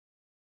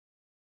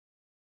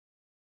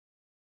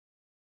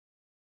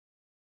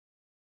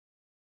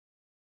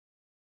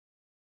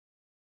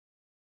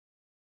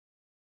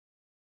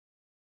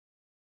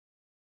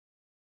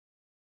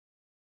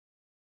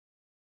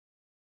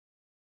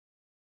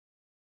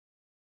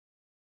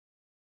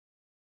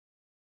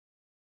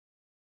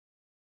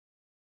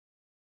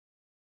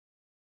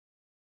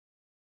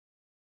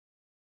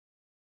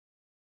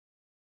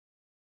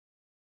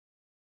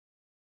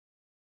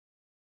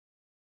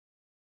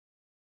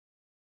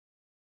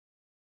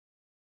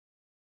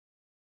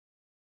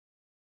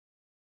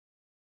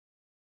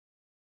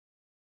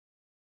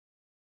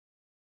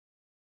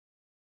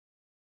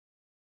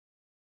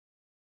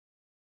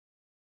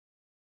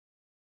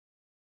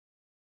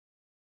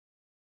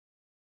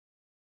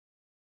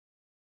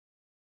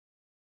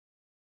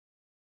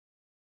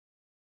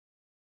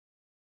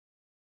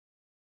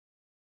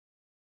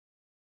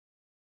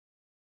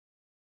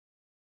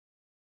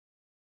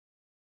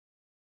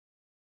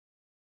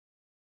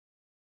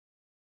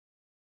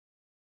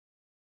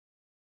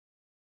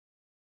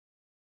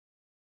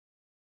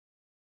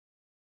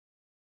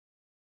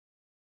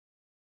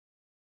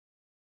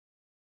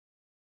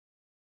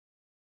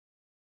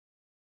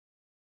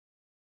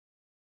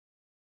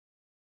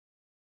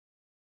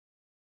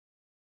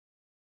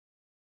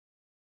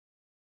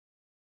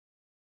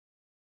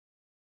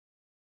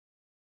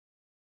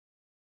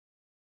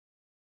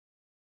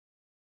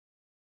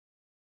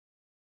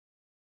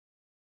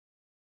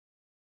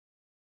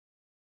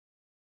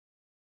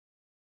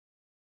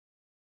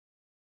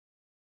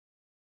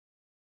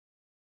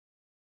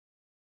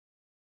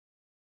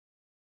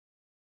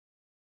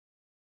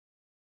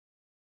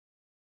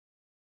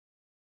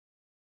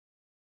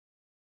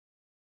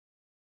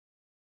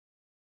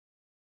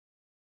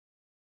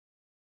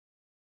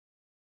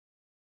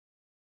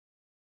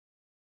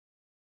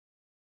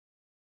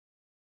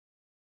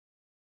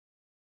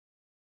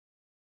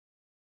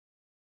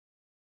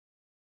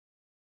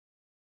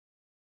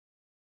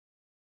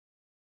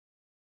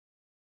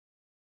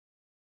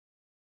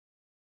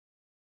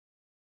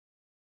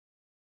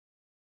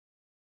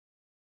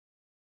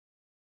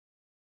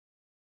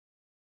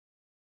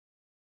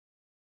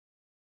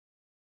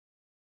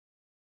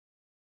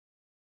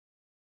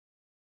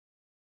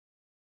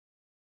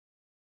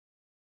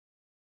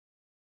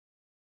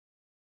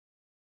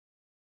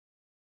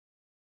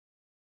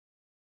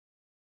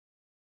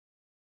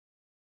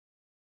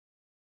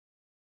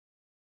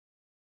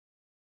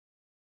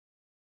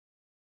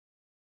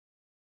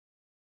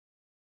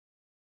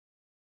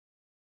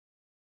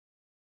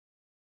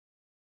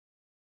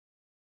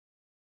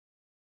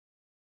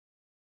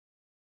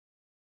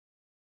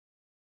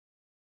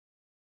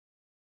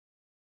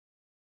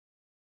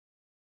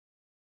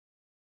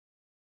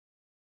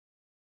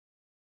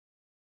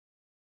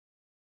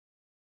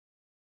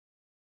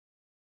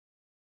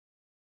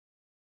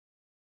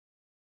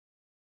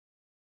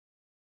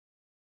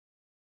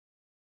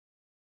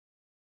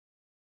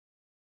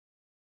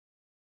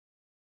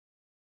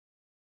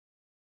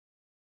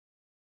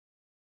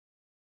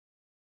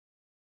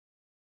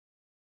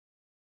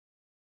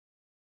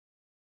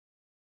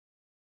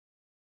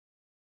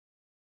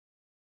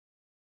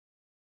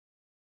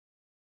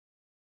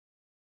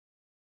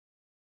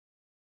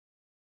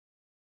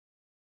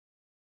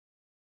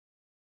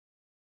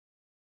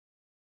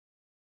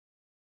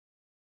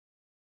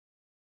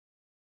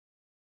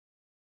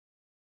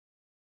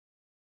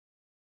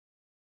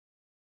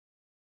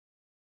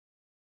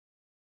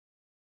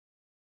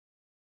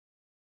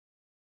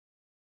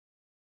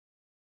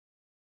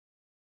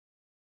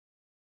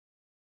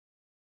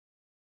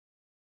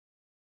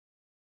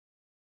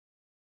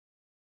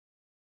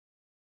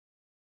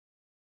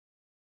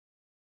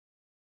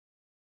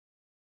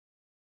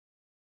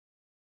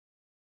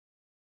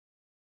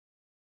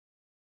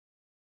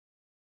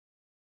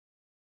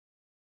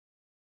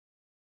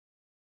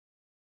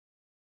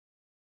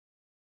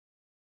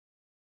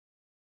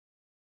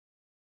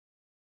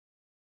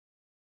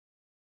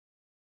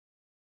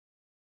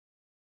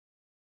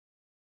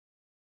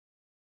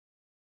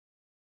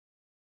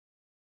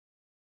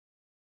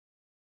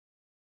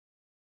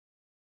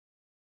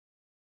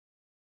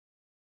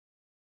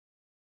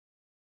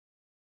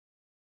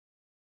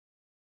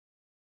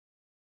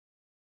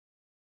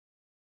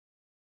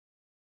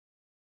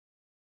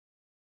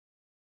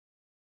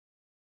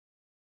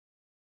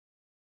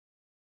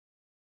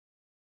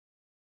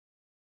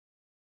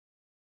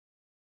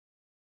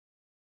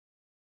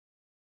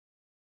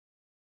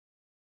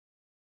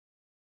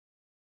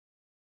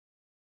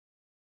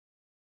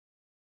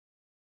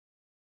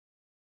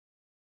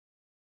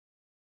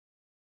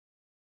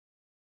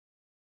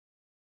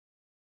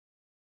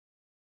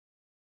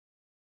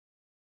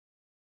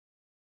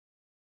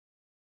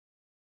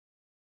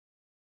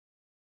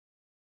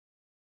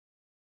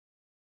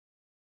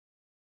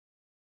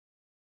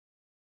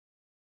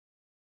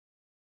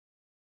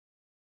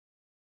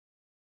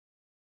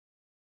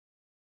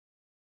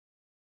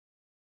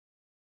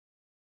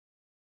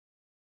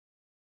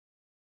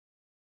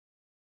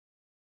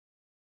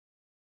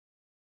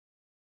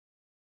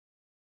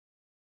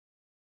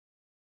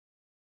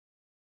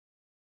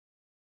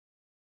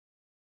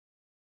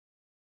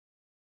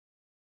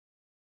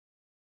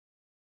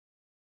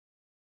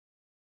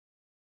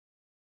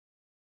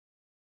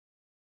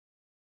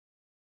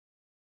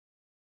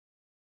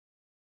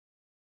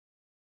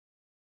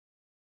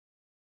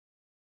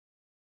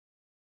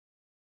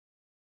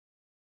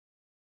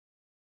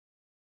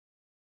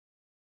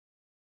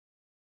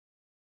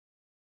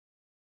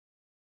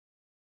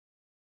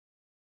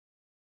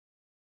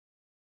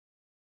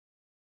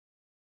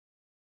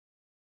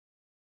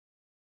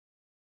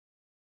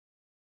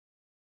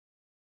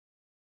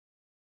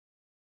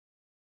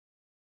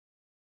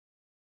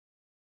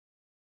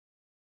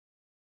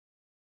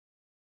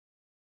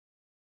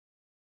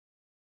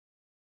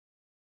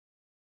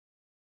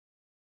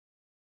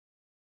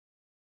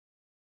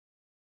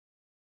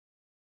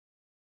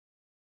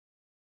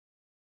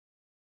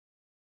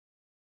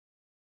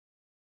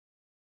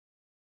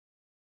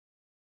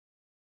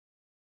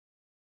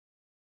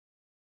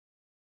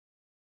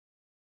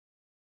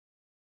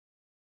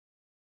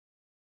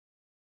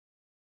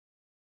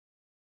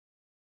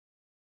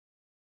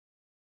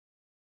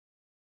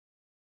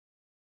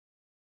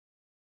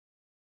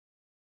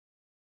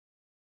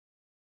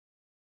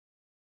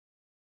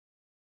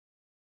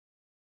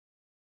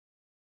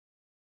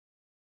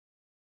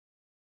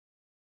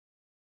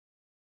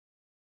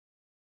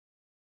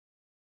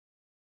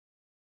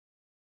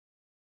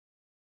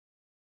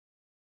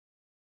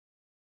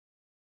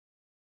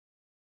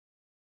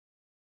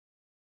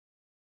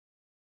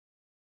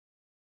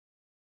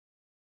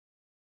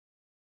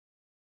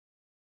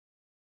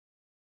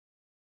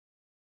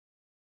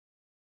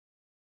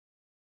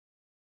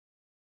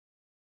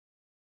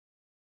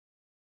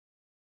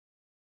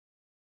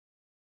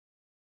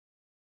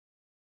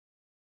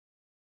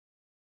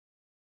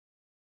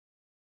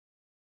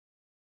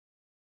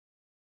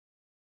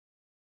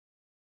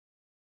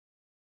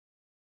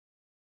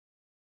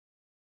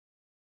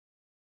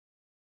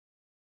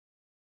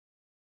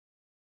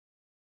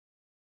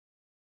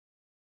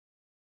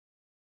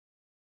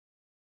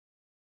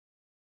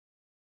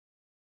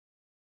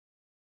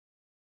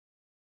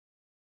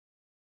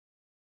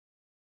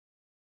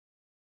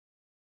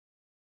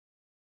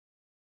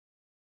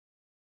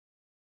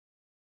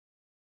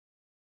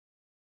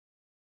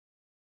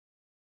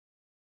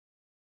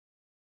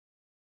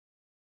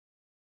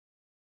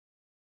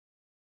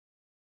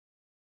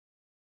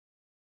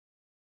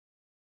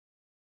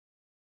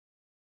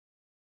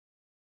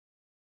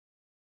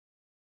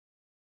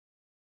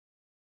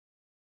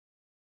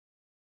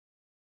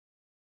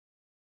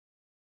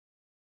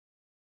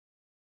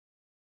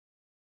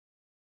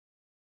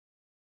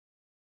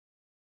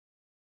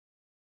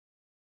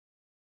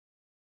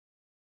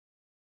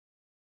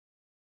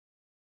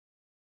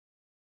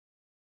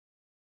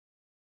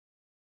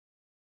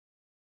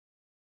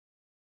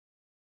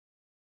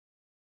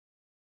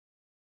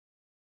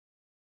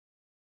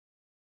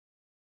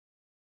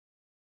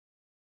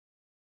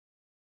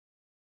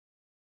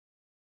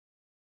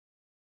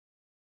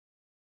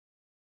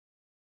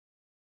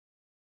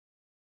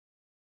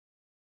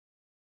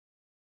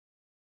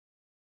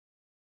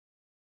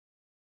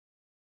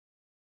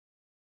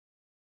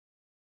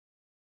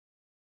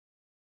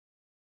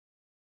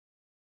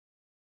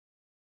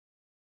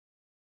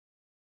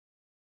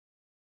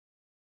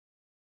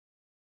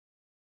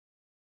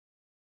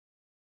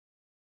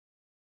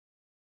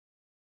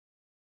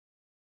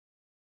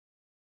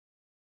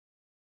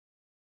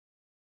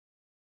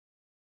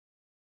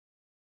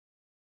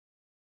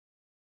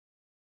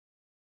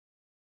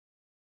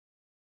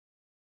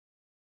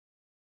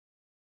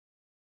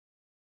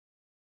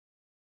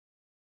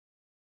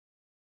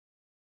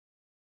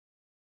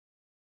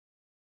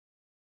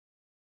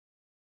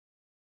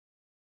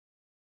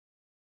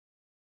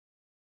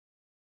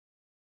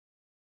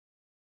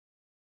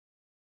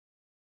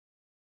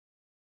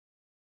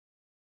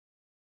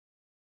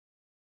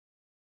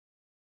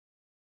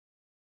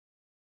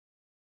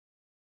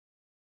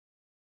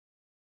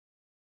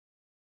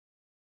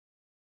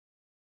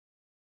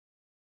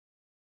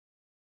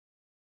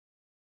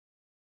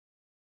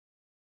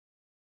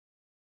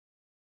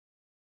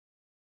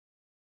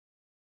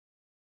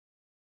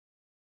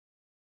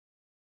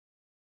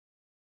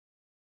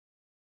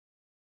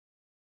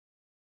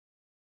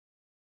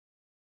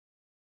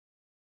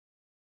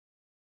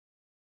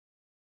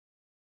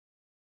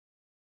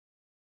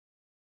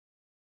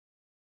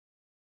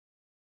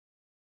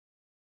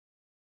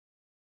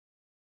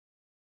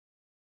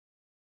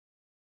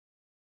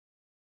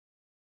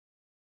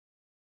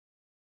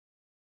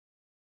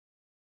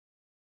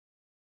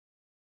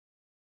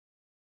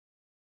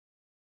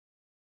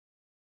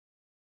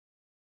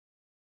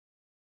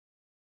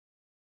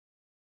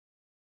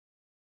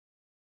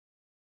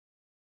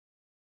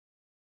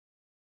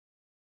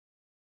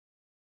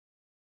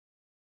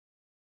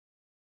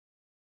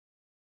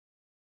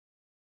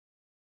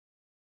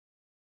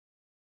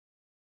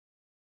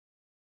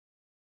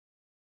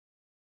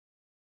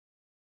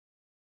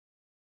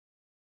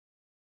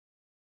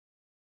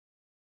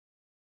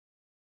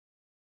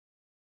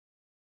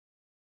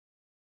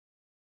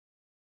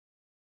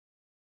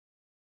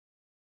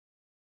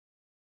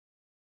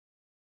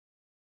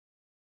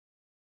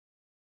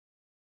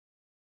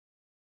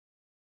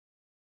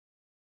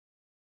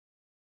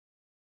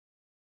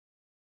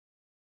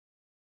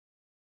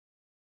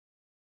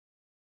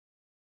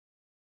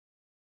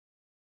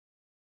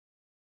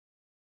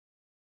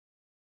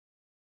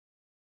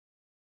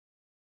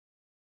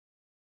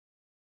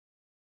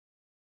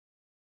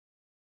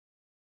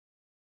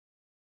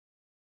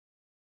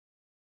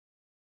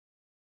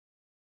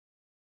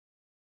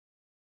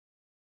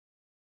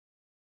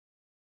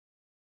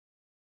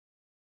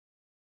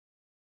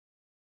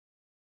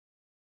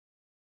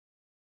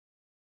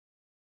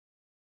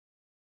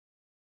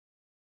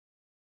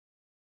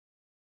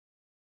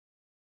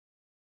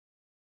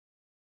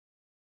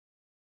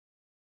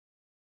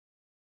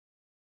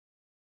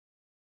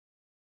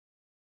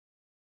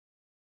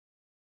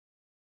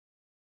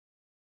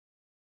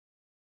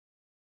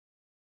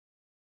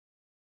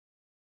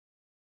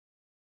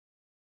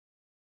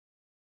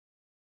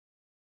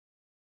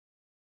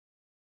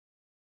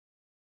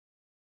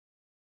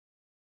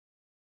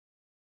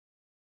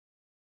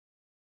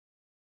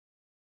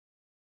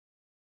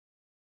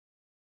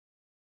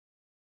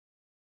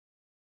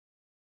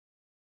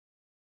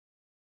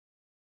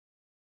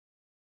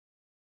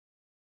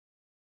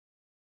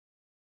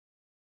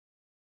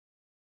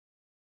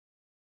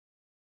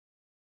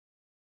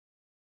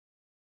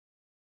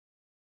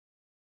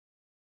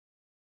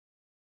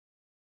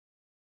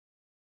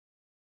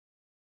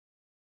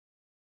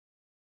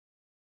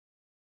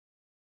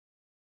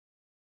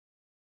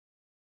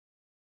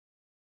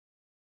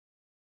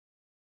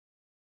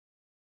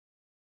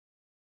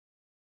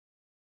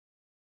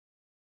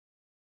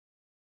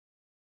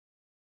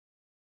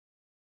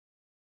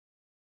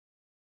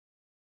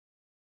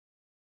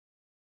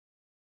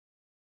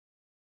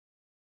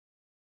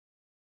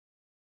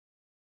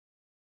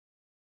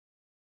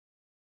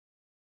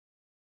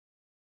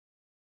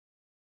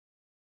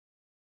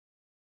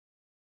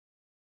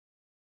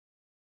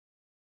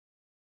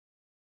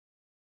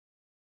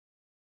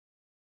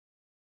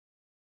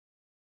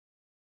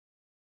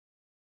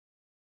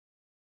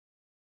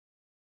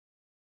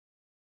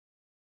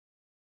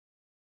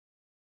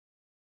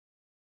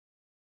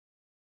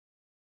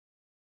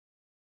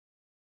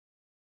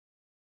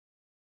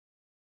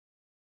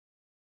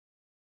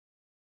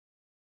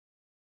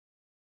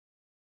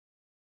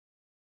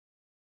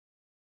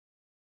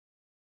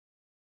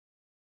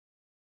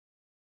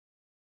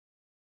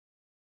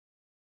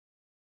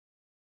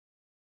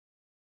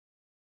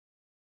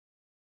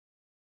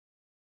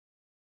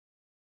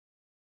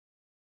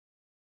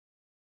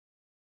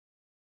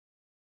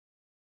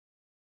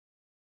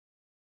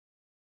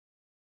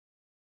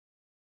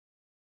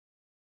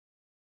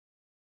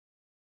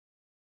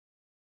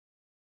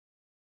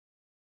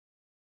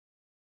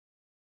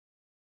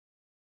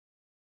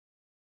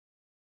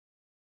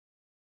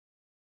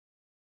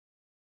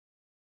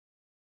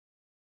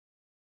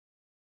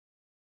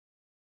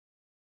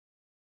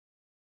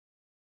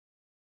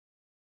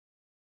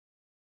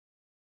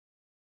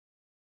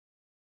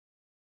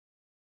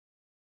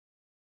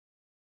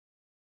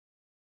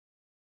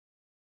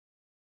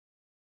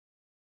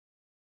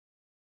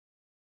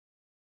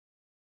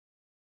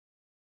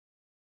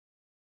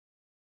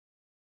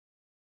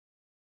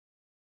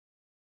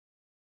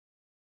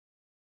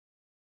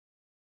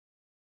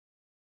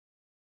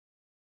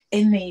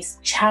In these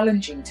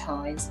challenging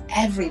times,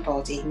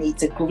 everybody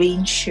needs a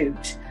green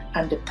shoot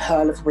and a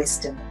pearl of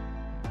wisdom.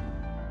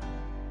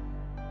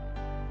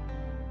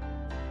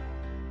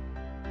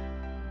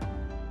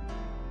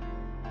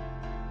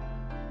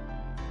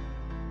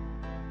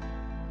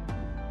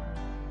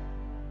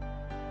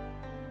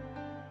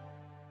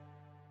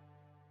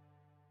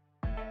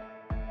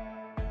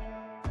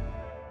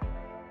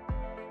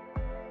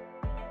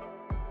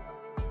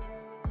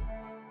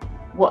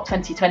 What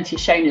 2020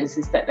 has shown us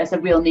is that there's a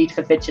real need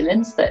for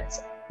vigilance, that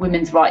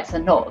women's rights are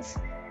not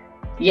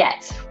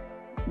yet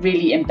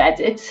really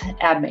embedded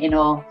in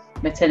our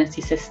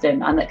maternity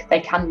system, and that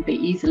they can be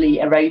easily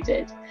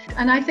eroded.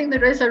 And I think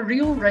there is a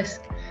real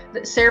risk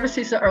that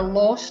services that are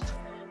lost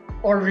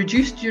or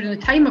reduced during the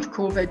time of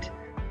COVID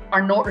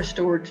are not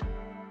restored.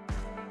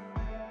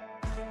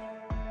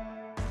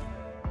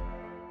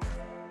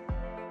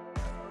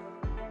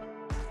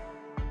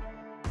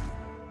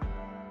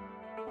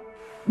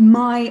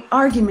 My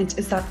argument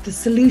is that the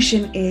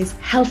solution is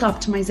health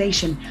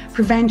optimization.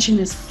 Prevention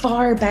is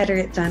far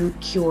better than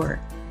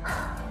cure.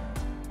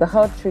 The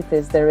hard truth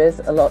is there is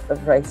a lot of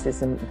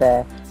racism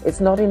there. It's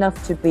not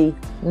enough to be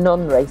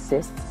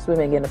non-racist,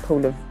 swimming in a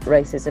pool of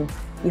racism.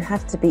 You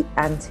have to be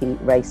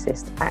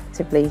anti-racist,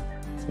 actively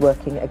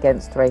working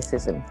against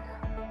racism.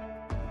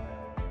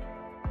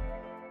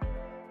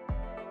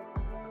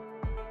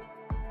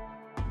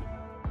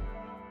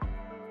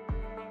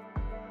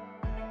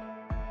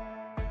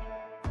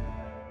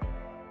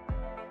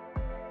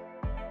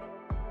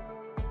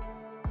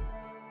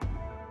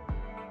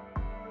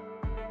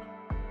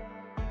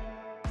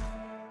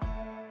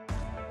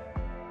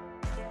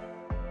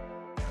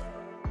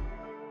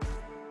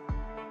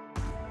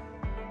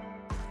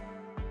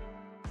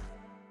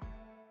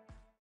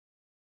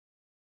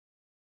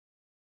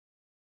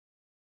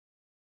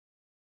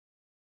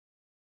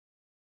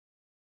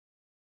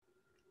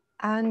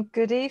 And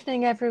good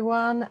evening,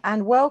 everyone,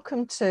 and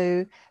welcome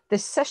to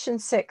this session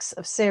 6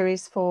 of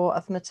series 4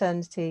 of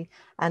Maternity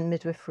and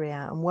Midwifery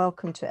Hour, and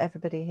welcome to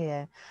everybody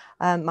here.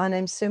 My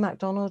name's Sue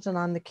MacDonald, and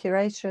I'm the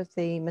curator of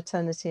the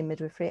Maternity and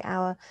Midwifery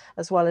Hour,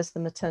 as well as the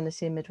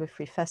Maternity and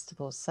Midwifery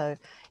Festival. So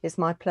it's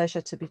my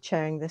pleasure to be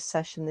chairing this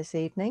session this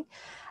evening,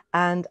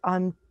 and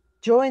I'm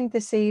joined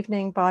this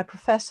evening by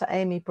Professor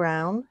Amy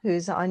Brown,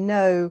 who's I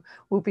know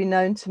will be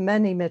known to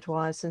many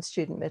midwives and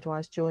student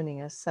midwives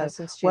joining us. So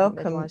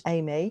welcome,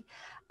 Amy.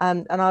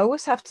 And I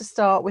always have to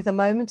start with a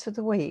moment of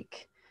the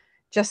week,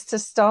 just to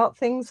start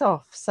things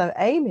off. So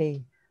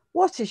Amy,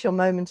 what is your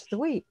moment of the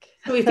week?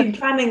 We've been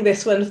planning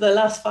this one for the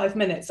last 5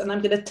 minutes, and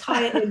I'm going to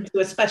tie it into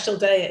a special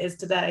day it is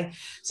today.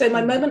 So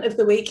my moment of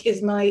the week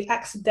is my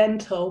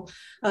accidental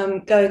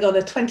going on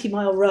a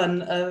 20-mile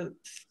run a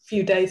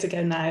few days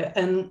ago now.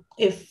 And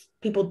if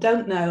people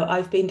don't know,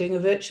 I've been doing a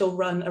virtual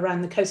run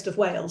around the coast of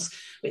Wales,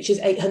 which is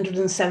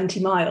 870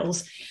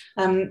 miles,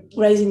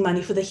 raising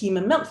money for the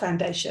Human Milk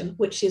Foundation,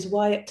 which is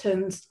why it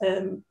turns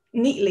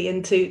neatly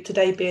into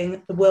today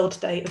being the World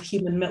Day of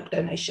Human Milk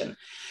Donation.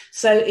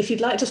 So if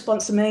you'd like to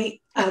sponsor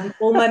me,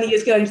 all money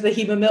is going to the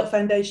Human Milk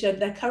Foundation.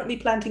 They're currently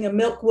planting a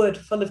milk wood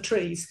full of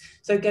trees.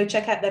 So go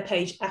check out their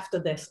page after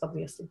this,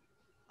 obviously.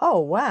 Oh,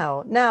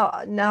 wow.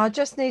 Now I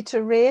just need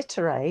to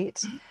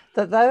reiterate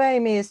that though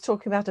Amy is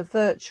talking about a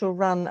virtual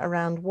run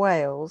around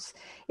Wales,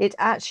 it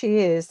actually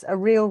is a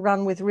real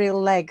run with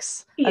real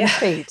legs and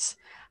feet.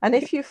 And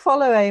if you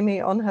follow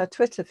Amy on her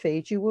Twitter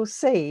feed, you will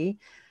see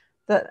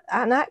that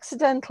an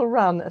accidental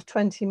run of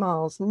 20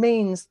 miles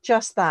means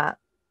just that,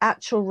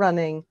 actual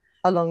running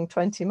along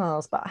 20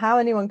 miles. But how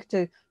anyone could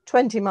do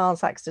 20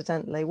 miles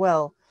accidentally?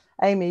 Well,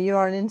 Amy, you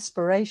are an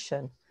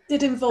inspiration.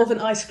 Did involve an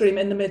ice cream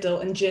in the middle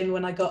and gin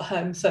when I got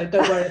home, so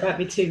don't worry about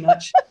me too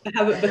much. I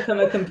haven't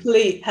become a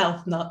complete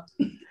health nut.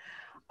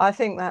 I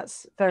think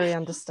that's very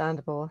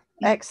understandable.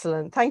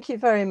 Excellent. Thank you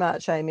very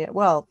much, Amy.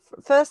 Well,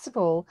 first of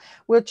all,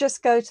 we'll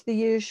just go to the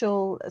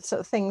usual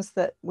sort of things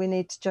that we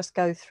need to just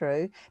go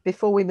through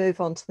before we move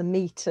on to the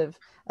meat of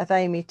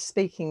Amy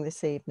speaking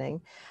this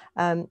evening.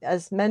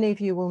 As many of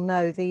you will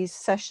know, these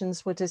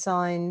sessions were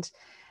designed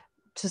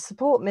to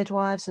support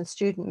midwives and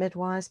student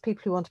midwives,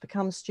 people who want to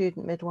become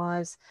student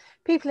midwives,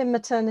 people in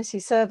maternity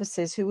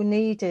services who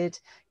needed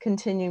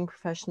continuing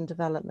professional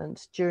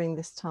development during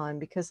this time,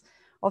 because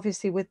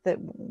obviously with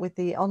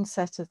the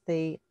onset of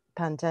the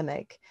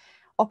pandemic,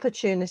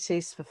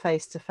 opportunities for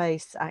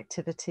face-to-face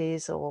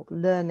activities or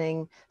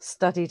learning,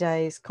 study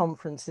days,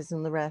 conferences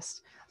and the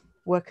rest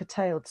were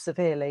curtailed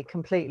severely,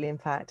 completely in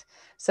fact.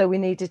 So we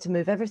needed to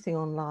move everything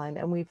online,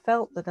 and we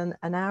felt that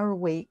an hour a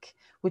week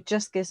would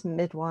just give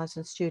midwives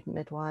and student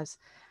midwives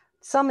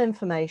some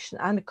information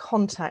and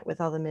contact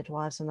with other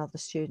midwives and other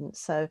students.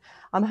 So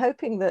I'm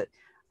hoping that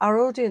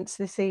our audience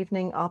this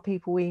evening are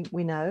people we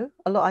know.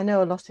 I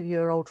know a lot of you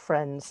are old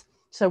friends,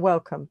 so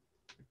welcome.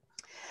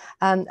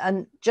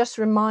 And just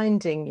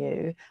reminding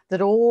you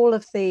that all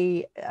of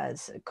the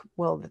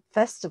the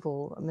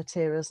festival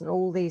materials and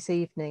all these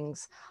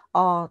evenings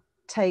are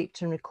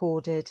taped and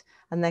recorded,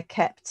 and they're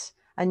kept,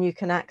 and you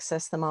can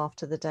access them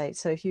after the date.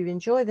 So if you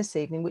enjoy this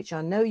evening, which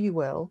I know you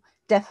will,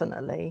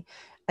 definitely,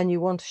 and you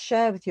want to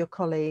share with your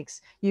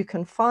colleagues, you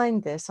can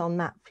find this on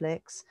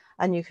Netflix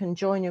and you can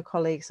join your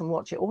colleagues and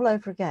watch it all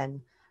over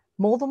again,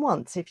 more than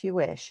once if you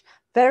wish.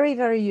 Very,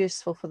 very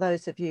useful for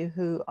those of you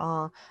who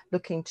are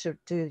looking to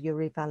do your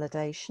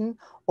revalidation,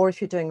 or if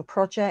you're doing a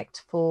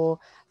project for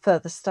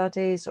further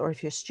studies, or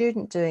if you're a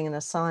student doing an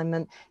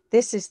assignment.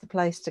 This is the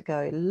place to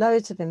go.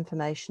 Loads of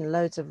information,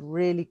 loads of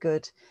really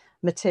good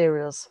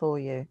materials for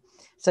you.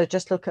 So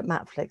just look at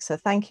Netflix. So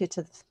thank you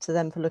to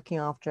them for looking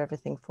after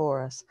everything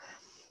for us.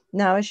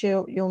 Now, as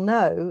you'll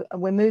know,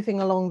 we're moving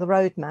along the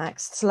road,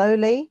 Max,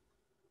 slowly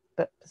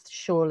but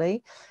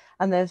surely.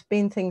 And there's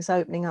been things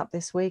opening up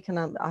this week,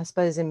 and I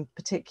suppose in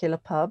particular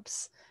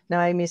pubs. Now,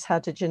 Amy's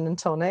had a gin and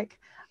tonic.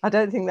 I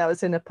don't think that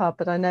was in a pub,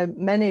 but I know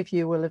many of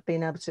you will have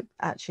been able to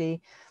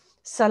actually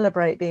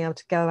celebrate being able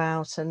to go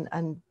out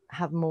and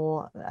have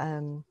more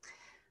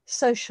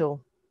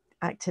social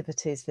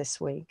activities this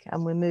week.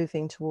 And we're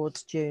moving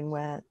towards June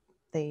where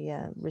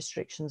the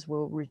restrictions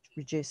will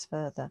reduce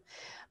further.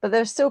 But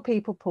there are still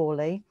people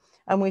poorly,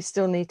 and we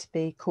still need to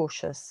be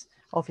cautious,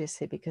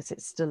 obviously, because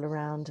it's still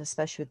around,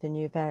 especially with the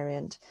new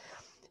variant.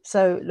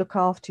 So look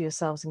after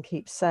yourselves and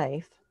keep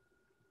safe.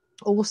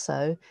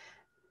 Also,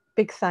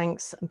 big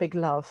thanks and big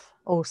love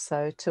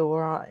also to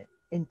our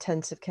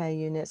intensive care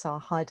units, our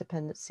high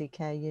dependency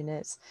care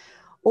units,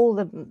 all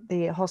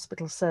the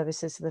hospital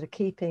services that are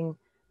keeping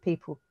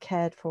people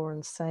cared for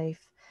and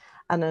safe,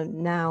 and are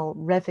now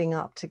revving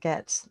up to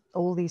get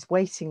all these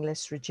waiting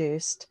lists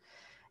reduced.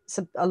 It's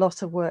a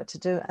lot of work to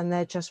do, and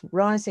they're just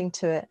rising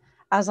to it,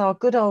 as our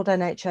good old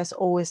NHS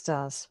always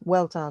does.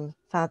 Well done,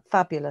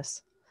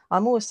 fabulous.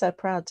 I'm always so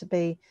proud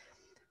to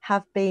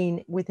have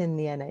been within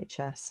the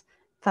NHS.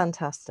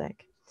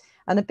 Fantastic.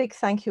 And a big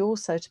thank you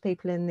also to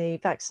people in the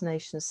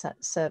vaccination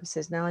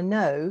services. Now, I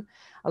know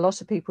a lot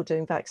of people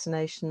doing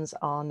vaccinations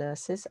are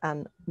nurses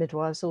and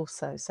midwives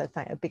also. So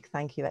a big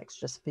thank you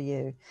extras for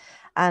you.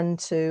 And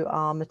to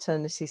our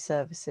maternity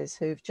services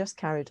who've just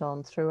carried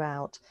on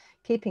throughout,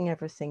 keeping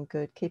everything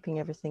good, keeping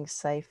everything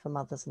safe for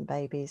mothers and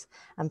babies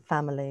and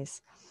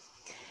families.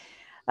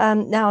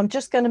 Now I'm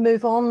just going to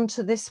move on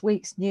to this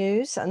week's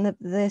news. And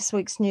this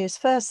week's news,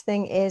 first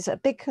thing is a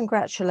big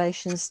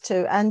congratulations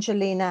to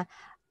Angelina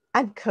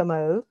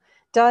Adcomo,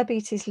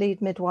 diabetes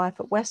lead midwife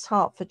at West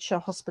Hertfordshire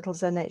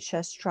Hospital's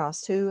NHS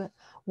Trust, who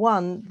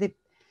won the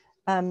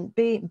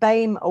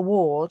BAME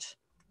Award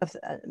of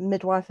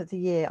Midwife of the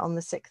Year on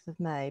the 6th of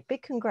May.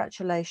 Big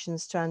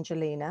congratulations to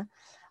Angelina.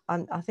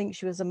 I think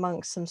she was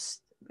amongst some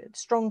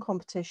strong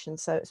competition,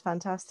 so it's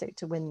fantastic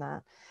to win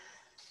that.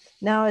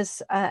 Now,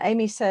 as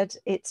Amy said,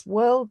 it's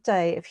World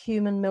Day of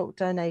Human Milk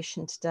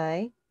Donation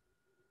today.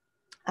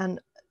 And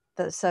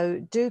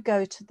so do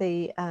go to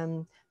the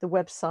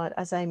website,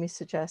 as Amy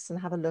suggests, and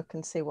have a look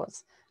and see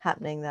what's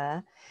happening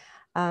there.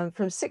 From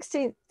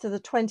 16th to the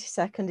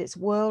 22nd, it's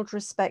World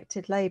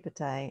Respected Labour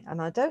Day.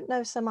 And I don't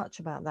know so much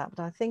about that,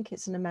 but I think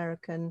it's an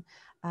American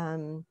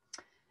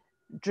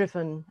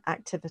driven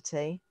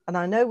activity. And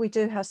I know we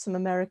do have some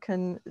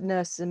American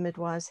nurses and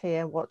midwives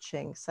here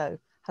watching, so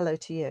hello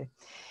to you.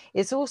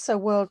 It's also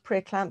World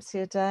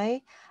Preeclampsia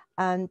Day.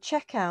 And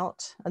check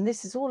out, and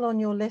this is all on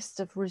your list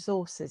of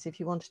resources if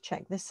you want to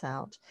check this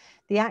out,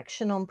 the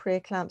Action on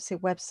Preeclampsia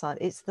website.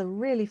 It's the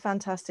really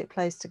fantastic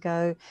place to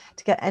go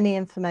to get any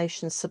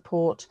information,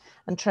 support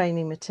and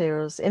training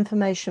materials.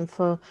 Information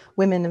for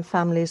women and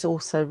families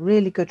also,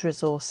 really good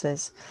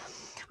resources.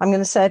 I'm going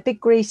to say a big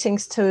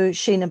greetings to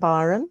Sheena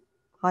Byram.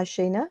 Hi,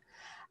 Sheena.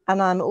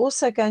 And I'm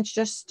also going to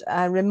just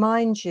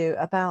remind you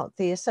about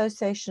the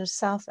Association of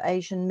South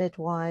Asian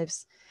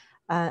Midwives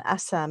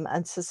Assam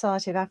and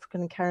Society of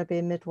African and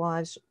Caribbean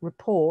Midwives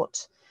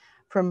report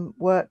from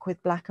work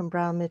with Black and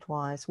Brown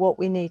midwives, what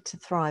we need to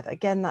thrive.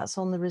 Again, that's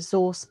on the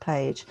resource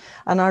page,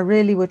 and I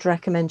really would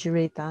recommend you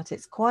read that.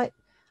 It's quite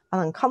an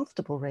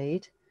uncomfortable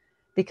read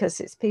because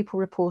it's people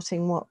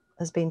reporting what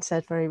has been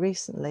said very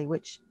recently,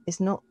 which is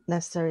not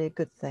necessarily a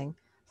good thing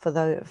for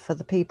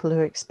the people who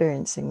are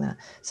experiencing that.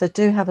 So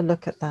do have a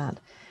look at that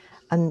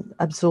and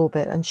absorb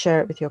it and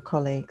share it with your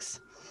colleagues.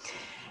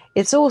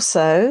 It's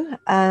also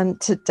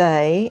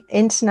today,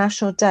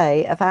 International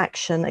Day of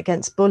Action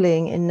Against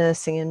Bullying in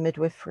Nursing and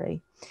Midwifery.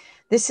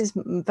 This is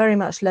very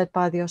much led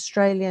by the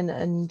Australian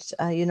and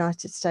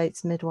United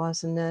States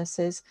midwives and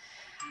nurses.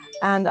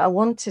 And I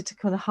wanted to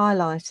kind of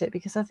highlight it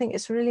because I think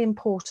it's really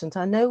important.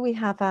 I know we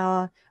have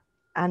our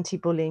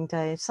anti-bullying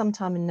day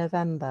sometime in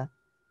November,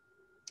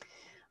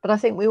 but I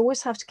think we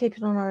always have to keep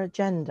it on our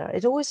agenda.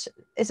 It always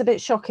is a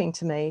bit shocking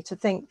to me to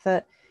think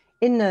that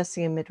in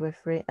nursing and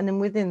midwifery, and then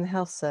within the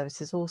health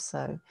services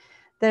also,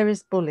 there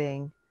is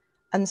bullying.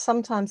 And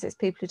sometimes it's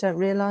people who don't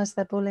realise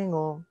they're bullying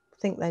or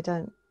think they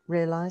don't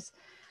realise.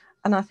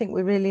 And I think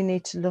we really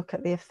need to look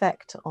at the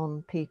effect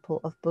on people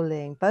of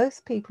bullying,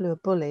 both people who are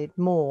bullied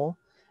more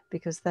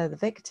because they're the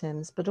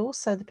victims, but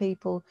also the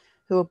people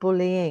who are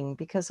bullying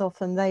because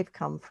often they've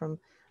come from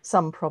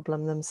some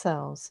problem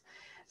themselves.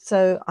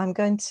 So I'm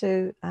going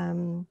to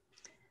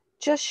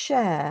just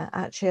share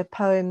actually a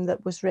poem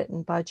that was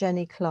written by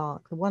Jenny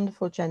Clark, the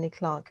wonderful Jenny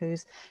Clark,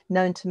 who's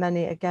known to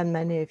many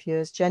of you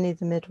as Jenny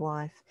the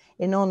Midwife,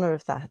 in honour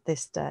of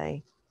this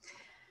day.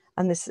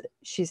 And this,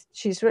 she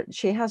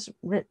has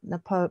written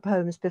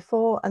poems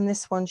before, and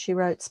this one she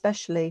wrote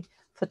specially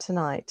for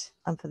tonight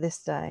and for this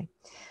day.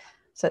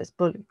 So it's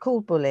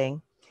called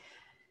Bullying.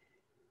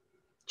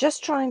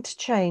 Just trying to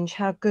change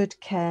how good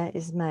care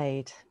is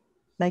made.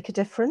 Make a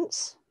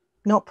difference,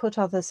 not put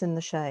others in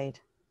the shade.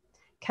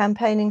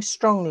 Campaigning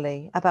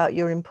strongly about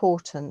your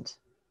important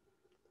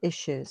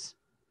issues.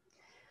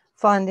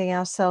 Finding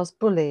ourselves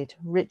bullied,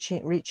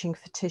 reaching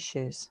for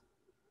tissues.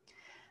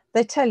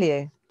 They tell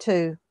you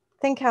to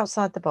think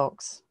outside the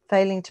box,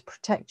 failing to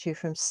protect you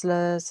from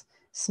slurs,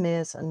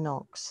 smears and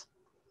knocks.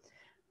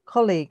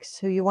 Colleagues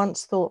who you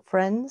once thought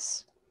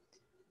friends,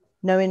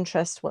 no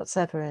interest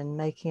whatsoever in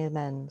making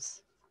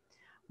amends.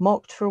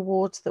 Mocked for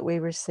awards that we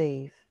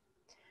receive.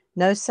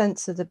 No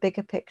sense of the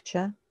bigger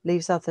picture,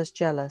 leaves others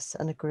jealous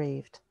and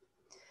aggrieved.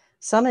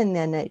 Some in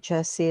their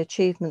nature see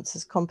achievements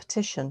as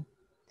competition.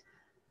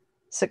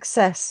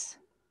 Success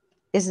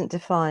isn't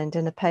defined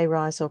in a pay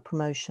rise or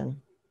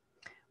promotion.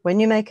 When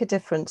you make a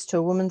difference to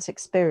a woman's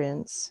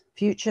experience,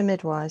 future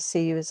midwives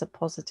see you as a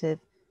positive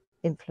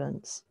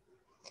influence.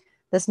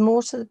 There's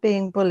more to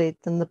being bullied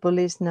than the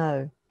bullies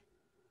know.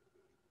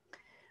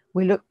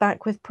 We look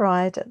back with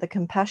pride at the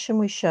compassion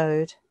we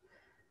showed.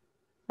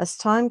 As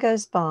time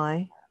goes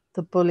by,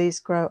 the bullies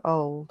grow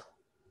old.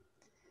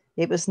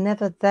 It was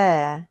never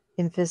their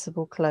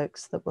invisible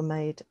cloaks that were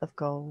made of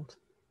gold.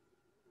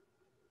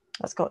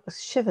 That's got a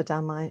shiver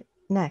down my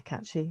neck,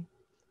 actually.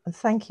 And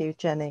thank you,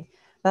 Jenny.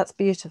 That's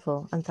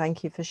beautiful. And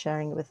thank you for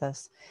sharing it with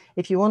us.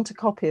 If you want a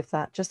copy of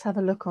that, just have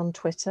a look on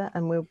Twitter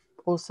and we'll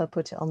also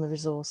put it on the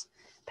resource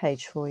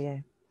page for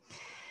you.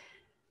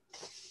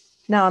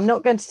 Now, I'm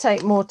not going to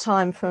take more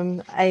time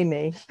from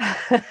Amy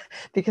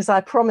because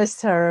I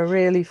promised her a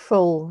really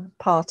full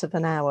part of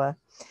an hour.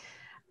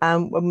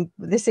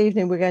 This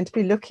evening, we're going to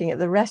be looking at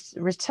the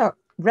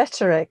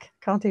rhetoric,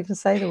 can't even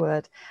say the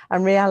word,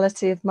 and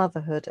reality of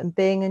motherhood and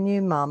being a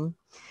new mum.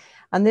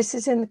 And this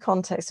is in the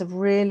context of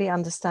really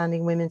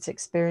understanding women's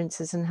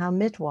experiences and how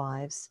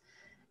midwives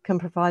can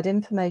provide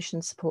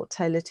information support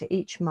tailored to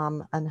each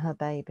mum and her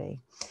baby.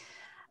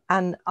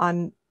 And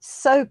I'm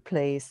so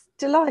pleased,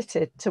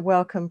 delighted to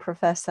welcome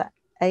Professor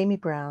Amy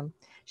Brown.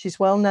 She's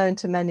well known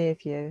to many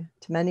of you,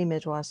 to many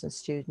midwives and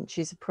students.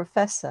 She's a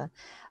professor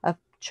of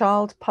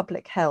child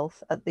public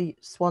health at the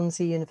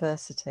Swansea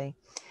University.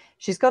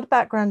 She's got a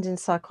background in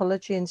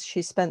psychology and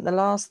she spent the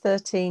last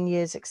 13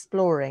 years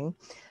exploring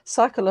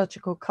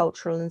psychological,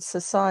 cultural and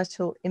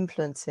societal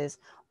influences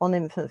on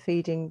infant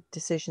feeding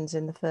decisions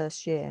in the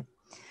first year.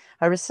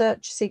 Her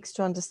research seeks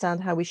to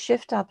understand how we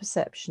shift our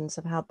perceptions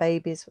of how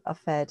babies are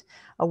fed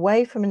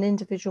away from an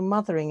individual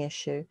mothering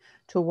issue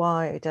to a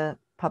wider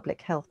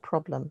public health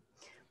problem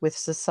with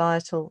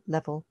societal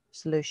level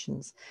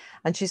solutions.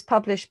 And she's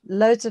published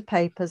loads of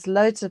papers,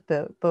 loads of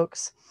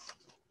books.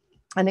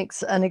 An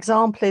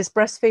example is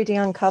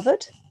Breastfeeding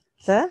Uncovered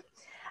there,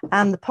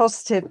 and the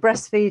Positive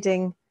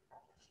Breastfeeding,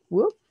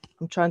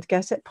 I'm trying to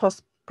get it,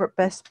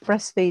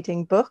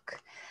 Breastfeeding book.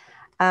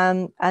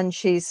 And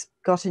she's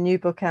got a new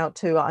book out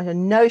too. I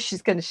know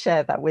she's going to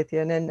share that with you,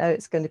 and I know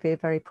it's going to be a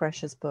very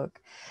precious book.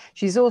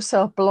 She's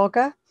also a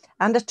blogger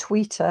and a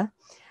tweeter,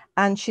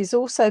 and she's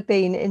also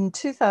been in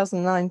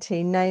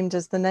 2019 named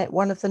as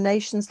one of the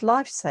nation's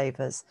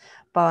lifesavers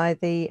by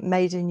the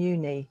Made in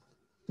Uni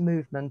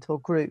movement or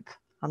group.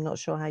 I'm not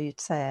sure how you'd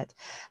say it.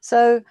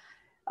 So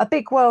a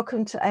big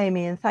welcome to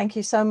Amy, and thank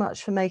you so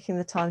much for making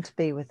the time to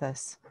be with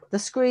us. The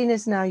screen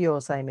is now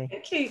yours, Amy.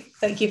 Thank you.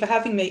 Thank you for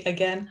having me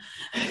again.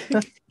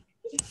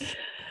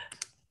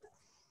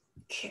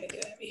 Okay,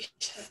 let me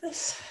share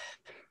this.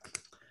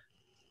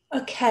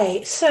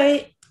 Okay,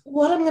 so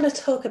what I'm going to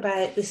talk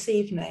about this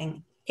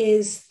evening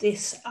is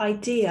this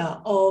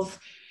idea of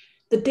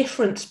the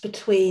difference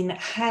between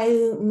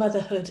how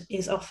motherhood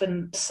is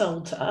often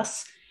sold to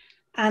us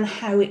and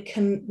how it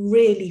can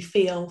really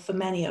feel for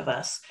many of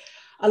us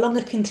along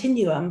a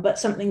continuum, but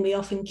something we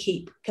often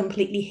keep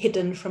completely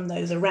hidden from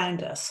those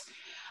around us.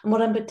 And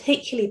what I'm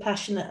particularly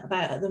passionate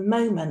about at the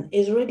moment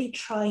is really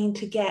trying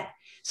to get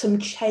some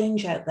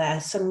change out there,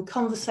 some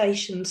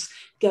conversations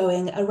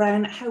going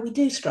around how we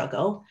do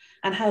struggle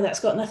and how that's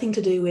got nothing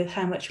to do with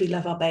how much we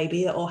love our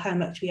baby or how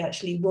much we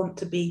actually want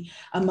to be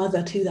a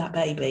mother to that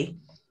baby,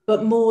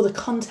 but more the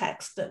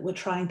context that we're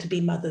trying to be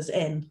mothers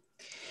in.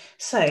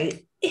 So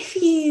if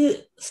you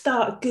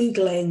start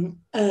Googling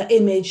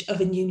image of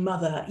a new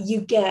mother,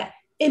 you get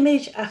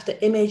image after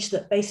image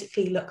that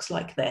basically looks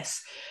like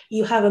this.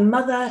 You have a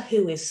mother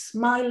who is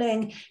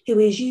smiling, who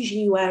is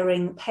usually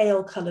wearing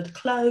pale coloured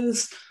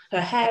clothes. Her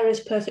hair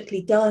is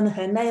perfectly done.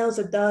 Her nails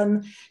are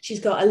done.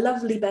 She's got a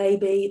lovely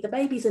baby. The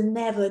babies are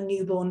never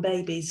newborn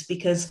babies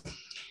because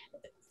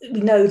we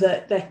know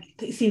that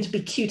they seem to be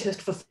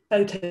cutest for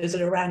photos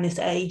at around this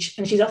age.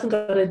 And she's often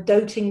got a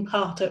doting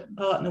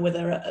partner with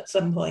her at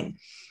some point.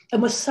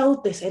 And was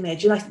sold this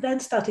image. And I then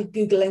started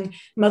Googling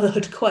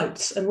motherhood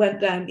quotes and went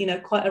down,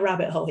 quite a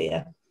rabbit hole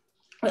here.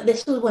 But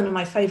this was one of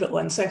my favourite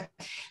ones. So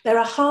there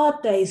are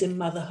hard days in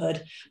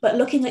motherhood, but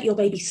looking at your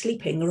baby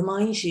sleeping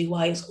reminds you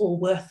why it's all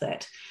worth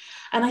it.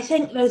 And I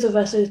think those of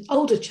us with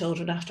older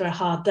children after a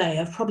hard day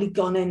have probably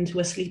gone into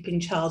a sleeping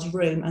child's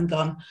room and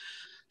gone,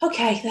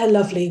 okay, they're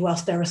lovely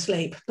whilst they're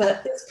asleep.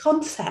 But this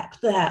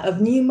concept there of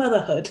new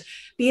motherhood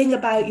being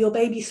about your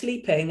baby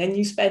sleeping and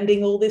you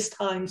spending all this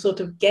time sort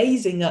of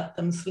gazing at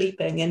them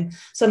sleeping in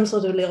some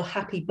sort of little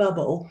happy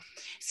bubble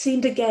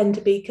seemed again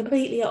to be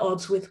completely at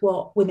odds with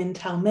what women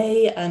tell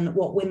me and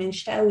what women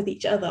share with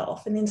each other,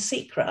 often in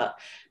secret,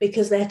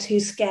 because they're too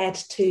scared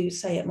to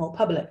say it more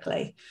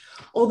publicly.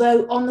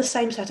 Although on the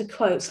same set of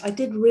quotes, I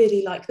did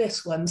really like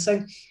this one.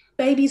 So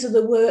babies are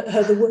the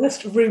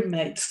worst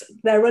roommates.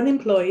 They're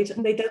unemployed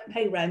and they don't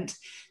pay rent.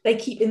 They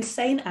keep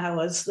insane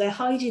hours. Their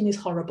hygiene is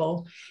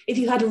horrible. If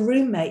you had a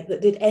roommate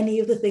that did any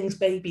of the things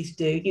babies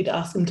do, you'd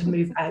ask them to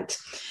move out.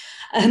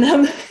 And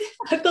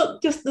I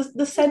thought just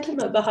the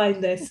sentiment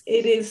behind this,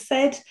 it is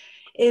said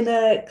in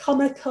a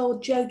comical,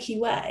 jokey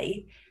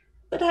way.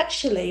 But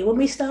actually, when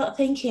we start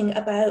thinking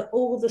about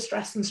all the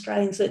stress and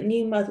strains that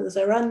new mothers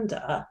are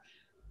under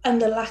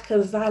and the lack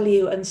of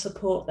value and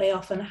support they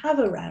often have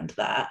around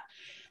that,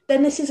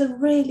 then this is a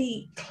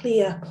really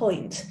clear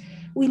point.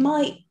 We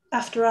might,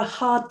 after a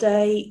hard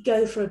day,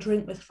 go for a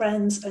drink with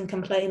friends and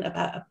complain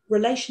about a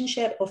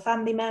relationship or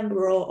family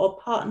member or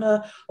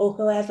partner or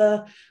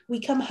whoever. We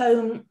come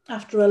home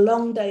after a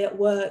long day at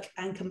work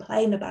and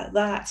complain about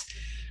that.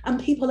 And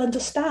people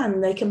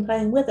understand, they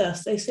complain with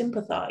us, they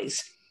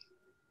sympathise.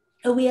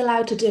 Are we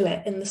allowed to do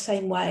it in the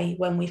same way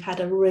when we've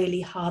had a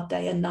really hard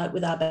day and night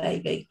with our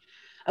baby?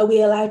 Are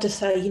we allowed to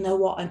say, you know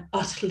what, I'm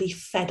utterly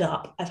fed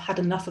up, I've had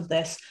enough of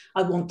this,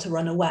 I want to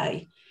run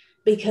away?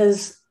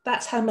 Because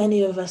that's how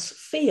many of us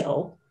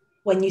feel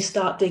when you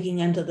start digging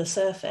under the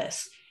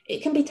surface.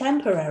 It can be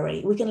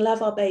temporary. We can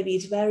love our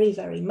babies very,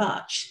 very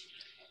much,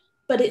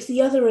 but it's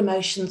the other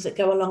emotions that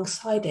go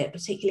alongside it,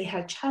 particularly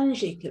how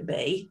challenging it can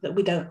be, that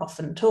we don't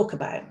often talk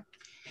about.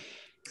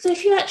 So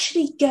if you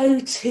actually go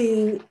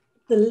to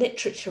the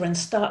literature and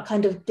start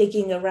kind of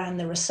digging around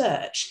the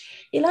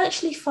research, you'll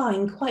actually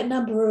find quite a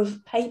number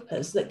of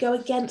papers that go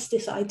against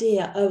this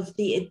idea of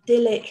the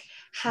idyllic,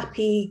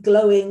 happy,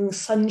 glowing,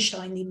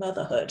 sunshiny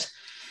motherhood.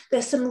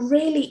 There's some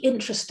really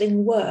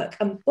interesting work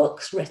and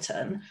books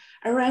written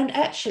around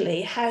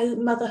actually how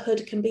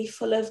motherhood can be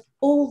full of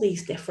all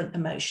these different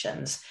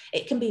emotions.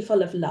 It can be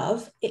full of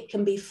love, it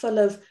can be full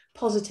of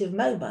positive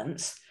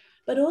moments,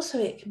 but also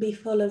it can be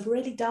full of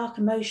really dark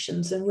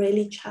emotions and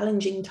really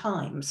challenging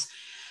times,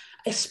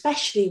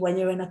 especially when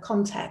you're in a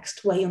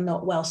context where you're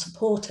not well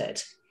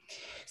supported.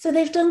 So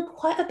they've done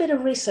quite a bit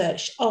of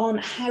research on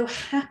how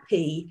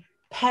happy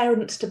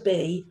parents to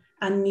be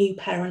and new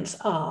parents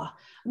are.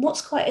 And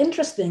what's quite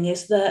interesting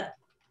is that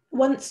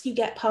once you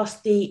get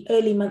past the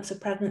early months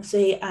of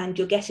pregnancy and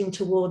you're getting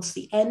towards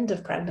the end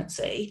of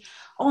pregnancy,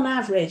 on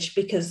average,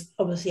 because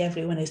obviously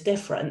everyone is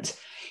different,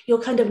 your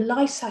kind of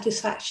life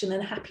satisfaction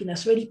and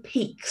happiness really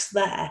peaks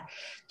there.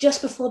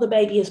 Just before the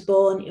baby is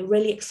born, you're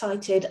really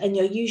excited and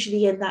you're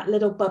usually in that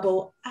little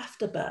bubble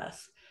after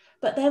birth.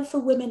 But then for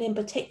women in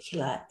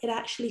particular, it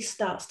actually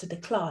starts to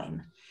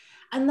decline.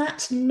 And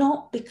that's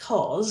not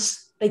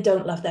because they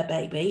don't love their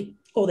baby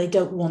or they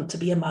don't want to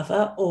be a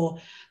mother or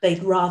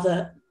they'd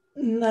rather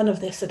none of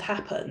this had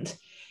happened.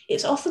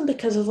 It's often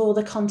because of all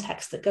the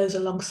context that goes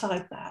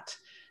alongside that.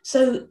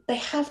 So they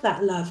have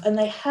that love and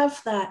they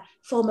have that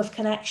form of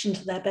connection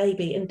to their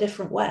baby in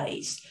different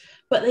ways,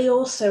 but they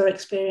also are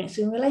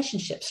experiencing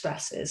relationship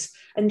stresses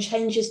and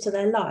changes to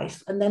their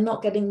life, and they're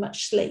not getting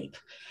much sleep,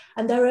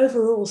 and their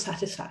overall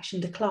satisfaction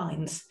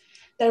declines.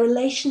 Their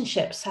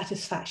relationship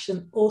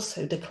satisfaction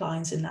also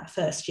declines in that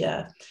first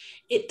year.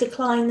 It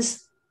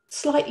declines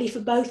slightly for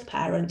both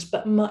parents,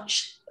 but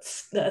much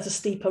at a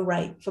steeper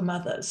rate for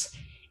mothers.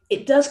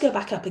 It does go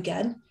back up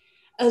again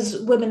as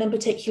women in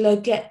particular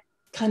get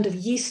kind of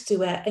used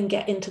to it and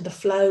get into the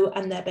flow,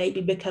 and their baby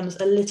becomes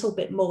a little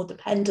bit more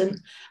dependent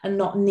and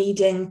not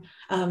needing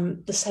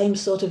the same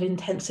sort of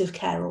intensive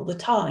care all the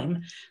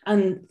time,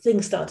 and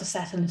things start to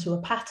settle into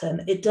a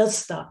pattern. It does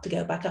start to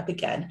go back up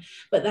again,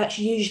 but that's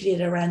usually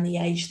at around the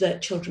age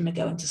that children are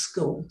going to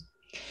school.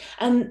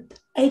 And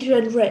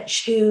Adrienne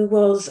Rich, who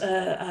was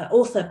an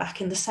author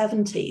back in the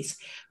 70s,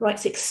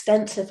 writes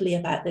extensively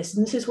about this,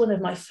 and this is one of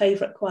my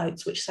favourite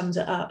quotes which sums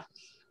it up.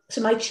 So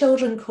my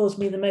children cause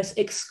me the most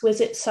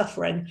exquisite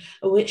suffering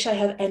of which I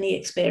have any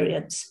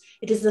experience.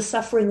 It is the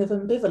suffering of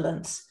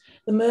ambivalence,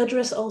 the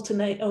murderous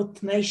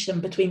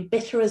alternation between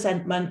bitter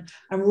resentment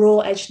and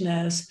raw-edged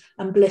nerves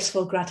and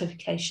blissful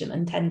gratification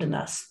and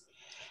tenderness.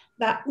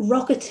 That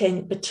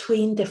rocketing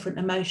between different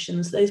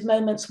emotions, those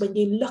moments when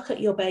you look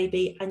at your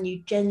baby and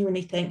you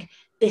genuinely think,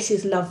 this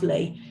is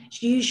lovely.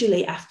 It's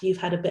usually after you've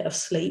had a bit of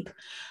sleep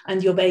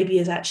and your baby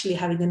is actually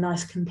having a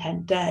nice,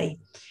 content day.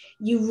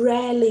 You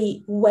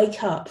rarely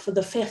wake up for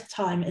the 5th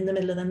time in the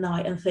middle of the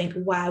night and think,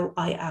 wow,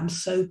 I am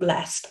so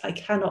blessed. I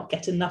cannot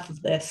get enough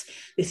of this.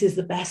 This is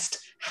the best,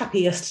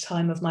 happiest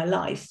time of my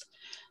life.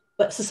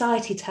 But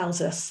society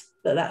tells us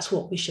that that's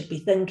what we should be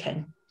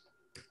thinking.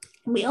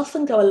 We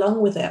often go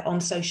along with it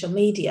on social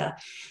media.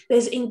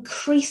 There's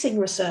increasing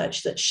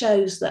research that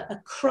shows that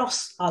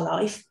across our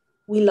life,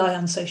 we lie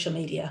on social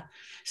media.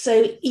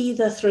 So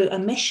either through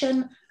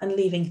omission and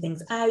leaving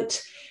things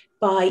out,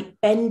 by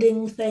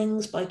bending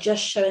things, by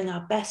just showing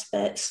our best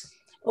bits,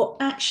 or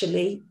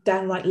actually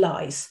downright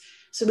lies.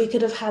 So we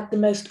could have had the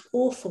most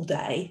awful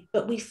day,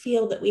 but we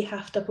feel that we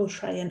have to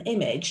portray an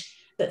image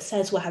that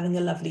says we're having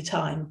a lovely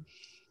time.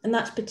 And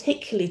that's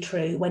particularly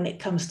true when it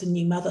comes to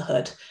new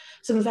motherhood.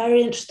 Some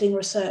very interesting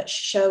research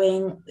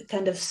showing the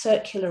kind of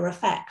circular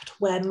effect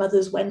where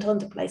mothers went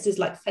onto places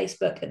like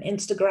Facebook and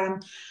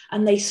Instagram,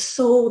 and they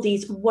saw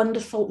these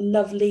wonderful,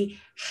 lovely,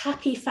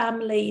 happy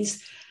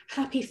families,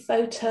 happy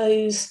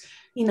photos,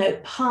 you know,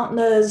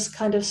 partners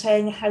kind of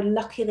saying how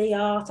lucky they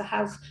are to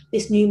have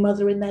this new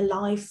mother in their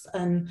life,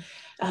 and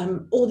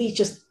all these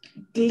just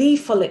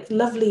gleeful,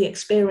 lovely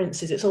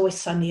experiences. It's always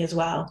sunny as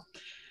well.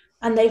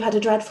 And they've had a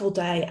dreadful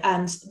day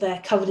and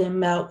they're covered in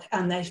milk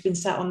and they've been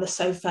sat on the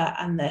sofa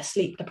and they're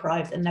sleep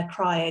deprived and they're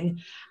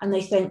crying, and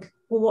they think,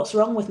 well, what's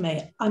wrong with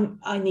me?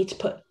 I need to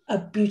put a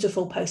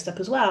beautiful post up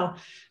as well.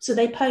 So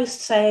they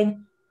post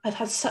saying, I've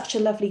had such a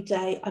lovely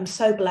day, I'm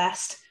so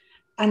blessed.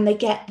 And they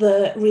get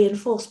the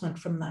reinforcement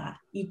from that.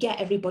 You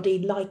get everybody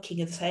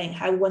liking and saying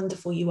how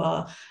wonderful you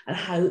are and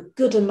how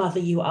good a mother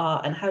you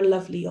are and how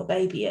lovely your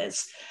baby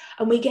is.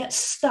 And we get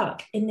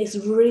stuck in this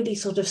really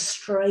sort of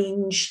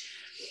strange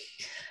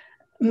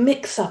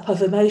mix up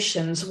of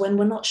emotions when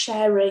we're not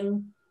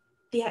sharing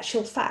the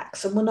actual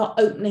facts and we're not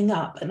opening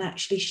up and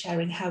actually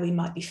sharing how we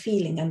might be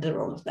feeling under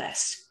all of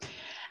this.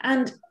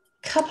 And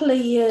a couple of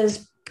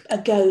years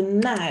ago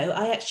now,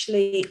 I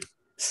actually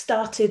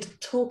started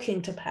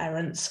talking to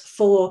parents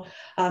for,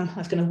 I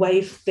was going to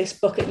wave this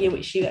book at you,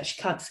 which you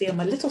actually can't see on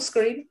my little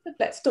screen.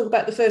 Let's talk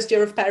about the first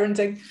year of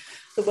parenting,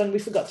 the one we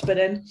forgot to put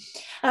in,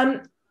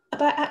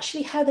 about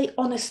actually how they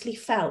honestly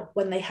felt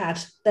when they had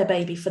their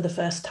baby for the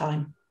first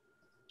time.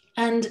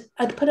 And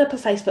I'd put up a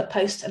Facebook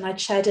post and I'd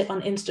shared it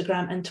on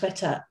Instagram and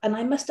Twitter, and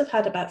I must have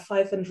had about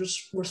 500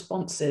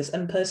 responses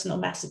and personal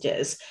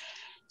messages.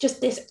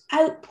 Just this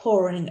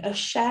outpouring of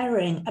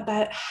sharing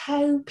about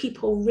how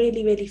people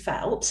really, really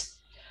felt.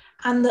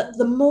 And that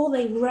the more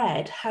they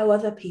read how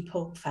other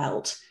people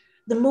felt,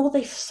 the more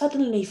they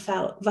suddenly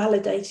felt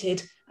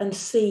validated and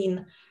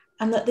seen,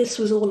 and that this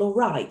was all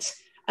right.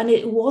 And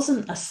it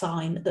wasn't a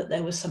sign that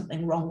there was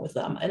something wrong with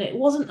them. And it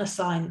wasn't a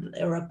sign that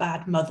they were a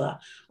bad mother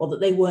or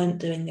that they weren't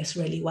doing this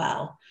really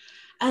well.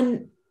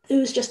 And it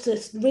was just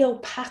this real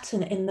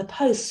pattern in the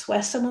posts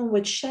where someone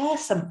would share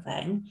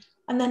something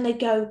and then they'd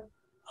go,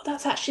 oh,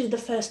 that's actually the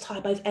first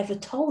time I've ever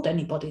told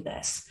anybody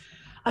this.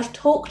 I've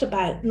talked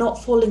about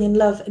not falling in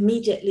love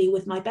immediately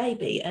with my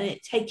baby and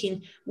it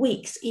taking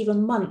weeks,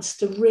 even months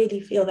to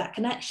really feel that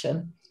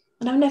connection.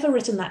 And I've never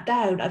written that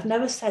down. I've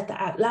never said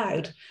that out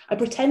loud. I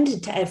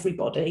pretended to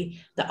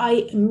everybody that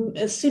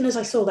as soon as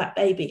I saw that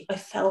baby, I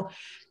fell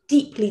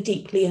deeply,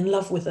 deeply in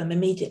love with them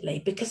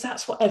immediately, because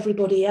that's what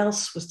everybody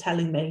else was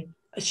telling me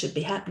should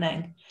be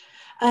happening.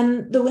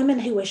 And the women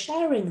who were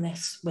sharing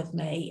this with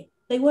me,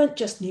 they weren't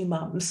just new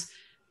mums.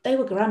 They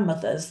were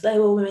grandmothers. They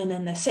were women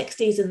in their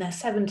 60s and their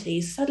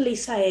 70s suddenly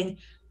saying,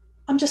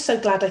 I'm just so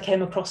glad I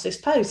came across this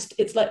post.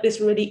 It's like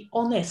this really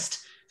honest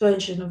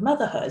version of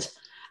motherhood.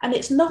 And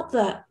it's not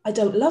that I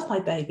don't love my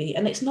baby,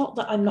 and it's not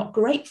that I'm not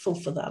grateful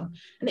for them,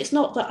 and it's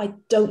not that I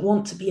don't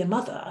want to be a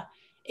mother.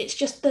 It's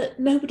just that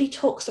nobody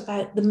talks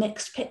about the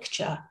mixed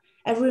picture.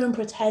 Everyone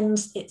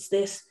pretends it's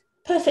this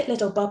perfect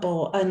little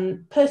bubble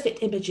and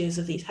perfect images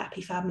of these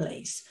happy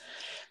families.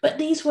 But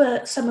these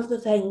were some of the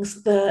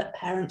things that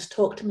parents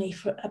talked to me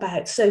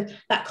about. So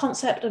that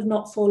concept of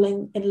not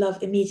falling in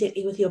love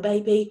immediately with your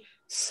baby,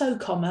 so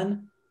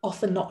common,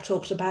 often not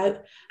talked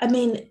about. I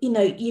mean, you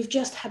know, you've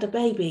just had a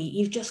baby,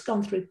 you've just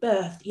gone through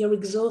birth, you're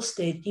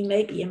exhausted, you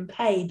may be in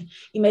pain,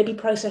 you may be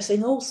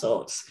processing all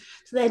sorts.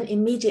 To then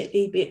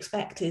immediately be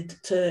expected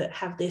to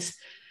have this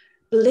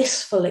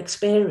blissful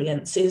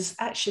experience is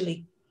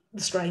actually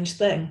the strange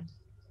thing.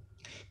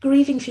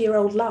 Grieving for your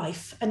old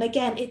life. And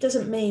again, it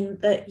doesn't mean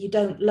that you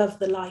don't love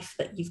the life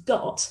that you've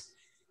got.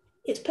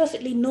 It's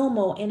perfectly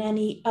normal in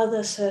any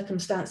other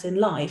circumstance in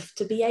life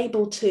to be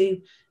able to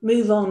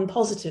move on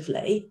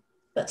positively,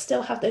 but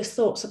still have those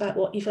thoughts about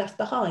what you've left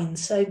behind.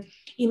 So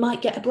you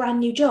might get a brand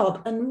new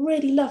job and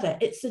really love it.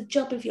 It's the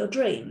job of your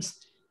dreams,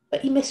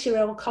 but you miss your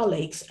old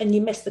colleagues and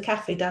you miss the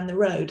cafe down the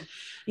road,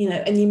 you know,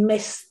 and you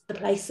miss the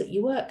place that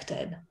you worked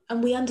in.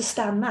 And we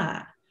understand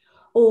that.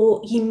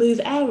 Or you move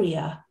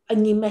area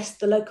and you miss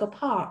the local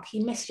park,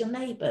 you miss your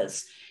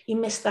neighbours, you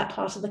miss that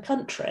part of the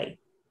country,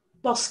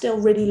 while still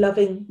really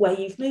loving where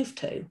you've moved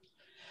to.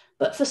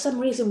 But for some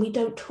reason, we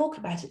don't talk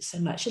about it so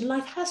much, and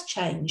life has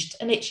changed,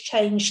 and it's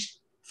changed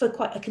for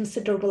quite a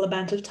considerable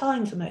amount of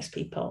time for most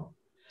people.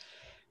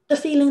 The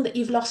feeling that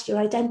you've lost your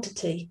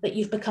identity, that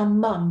you've become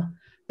mum,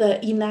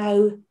 that you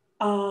now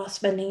are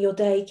spending your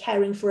day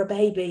caring for a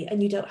baby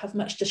and you don't have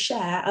much to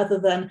share other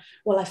than,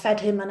 well, I fed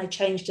him and I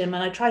changed him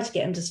and I tried to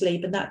get him to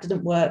sleep and that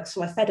didn't work,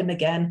 so I fed him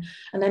again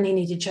and then he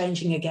needed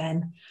changing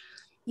again.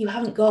 You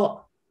haven't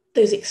got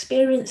those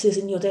experiences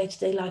in your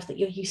day-to-day life that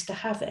you're used to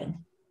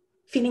having.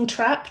 Feeling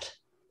trapped,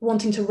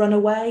 wanting to run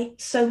away.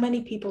 So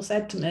many people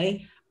said to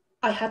me,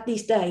 I had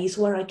these days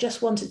where I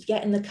just wanted to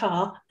get in the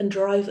car and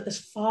drive as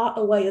far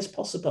away as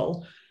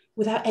possible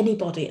without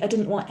anybody. I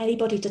didn't want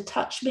anybody to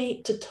touch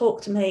me, to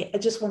talk to me. I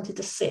just wanted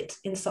to sit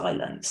in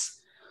silence.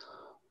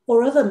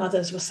 Or other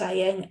mothers were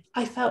saying,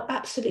 I felt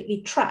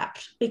absolutely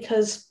trapped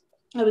because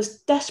I was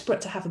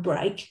desperate to have a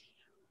break.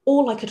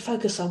 All I could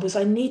focus on was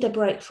I need a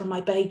break from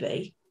my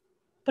baby.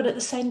 But at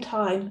the same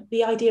time,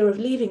 the idea of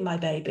leaving my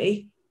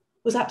baby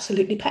was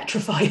absolutely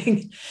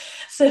petrifying.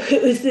 So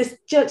it was this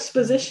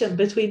juxtaposition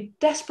between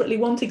desperately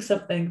wanting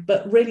something,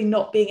 but really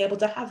not being able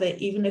to have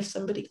it, even if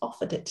somebody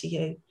offered it to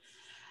you.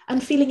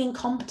 And feeling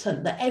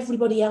incompetent, that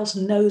everybody else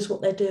knows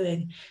what they're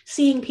doing.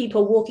 Seeing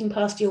people walking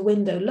past your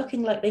window,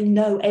 looking like they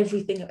know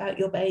everything about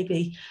your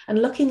baby,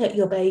 and looking at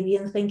your baby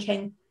and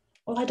thinking,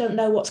 well, I don't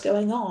know what's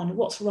going on.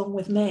 What's wrong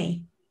with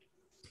me?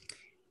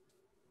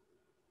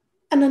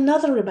 And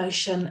another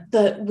emotion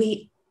that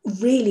we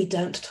really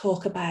don't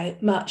talk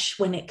about much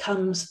when it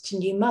comes to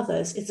new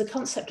mothers is the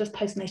concept of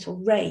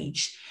postnatal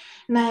rage.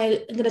 Now,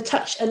 I'm going to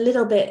touch a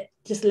little bit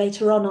just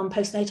later on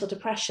postnatal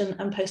depression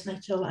and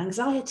postnatal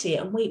anxiety,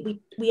 and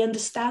we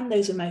understand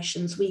those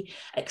emotions, we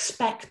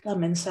expect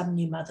them in some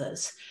new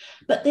mothers.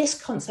 But this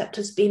concept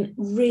has been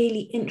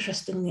really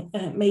interesting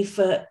me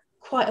for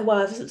quite a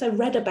while, since I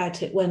read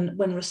about it when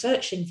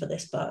researching for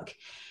this book,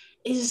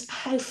 is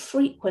how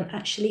frequent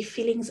actually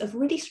feelings of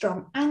really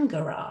strong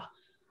anger are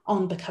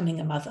on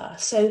becoming a mother.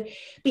 So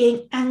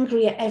being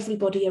angry at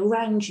everybody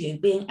around you,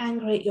 being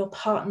angry at your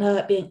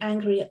partner, being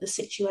angry at the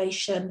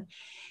situation,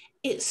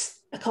 it's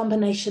a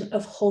combination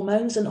of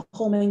hormones and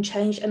hormone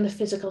change and the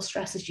physical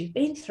stresses you've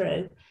been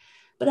through.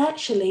 But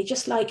actually,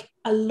 just like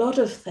a lot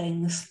of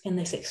things in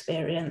this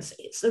experience,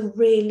 it's a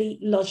really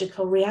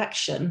logical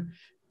reaction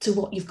to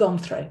what you've gone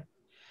through.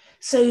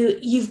 So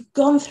you've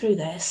gone through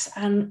this,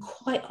 and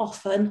quite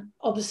often,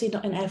 obviously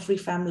not in every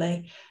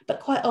family,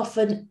 but quite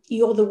often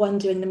you're the one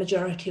doing the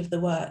majority of the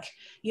work.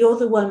 You're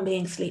the one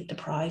being sleep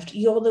deprived.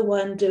 You're the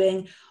one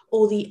doing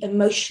all the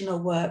emotional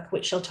work,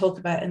 which I'll talk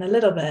about in a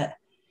little bit.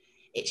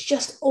 It's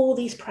just all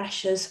these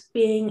pressures,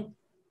 being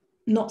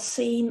not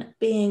seen,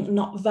 being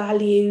not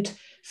valued,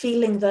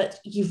 feeling that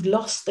you've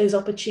lost those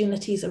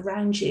opportunities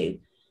around you.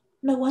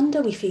 No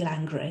wonder we feel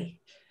angry.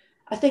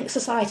 I think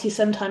society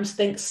sometimes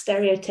thinks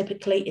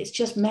stereotypically it's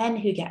just men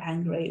who get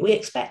angry. We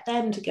expect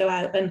them to go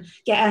out and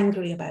get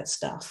angry about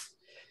stuff.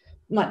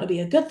 Might not be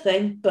a good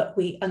thing, but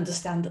we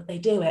understand that they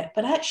do it.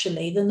 But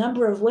actually, the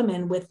number of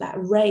women with that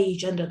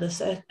rage under the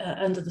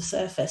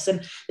surface,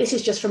 and this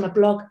is just from a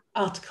blog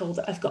article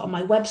that I've got on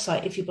my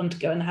website, if you want to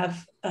go and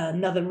have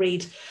another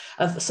read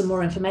of some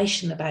more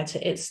information about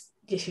it. It's,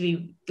 if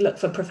you look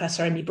for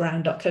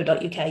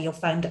professoramybrown.co.uk, you'll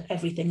find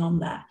everything on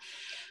there.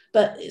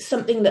 But it's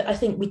something that I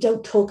think we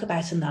don't talk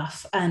about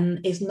enough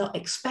and is not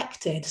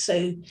expected.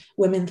 So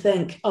women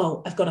think,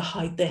 oh, I've got to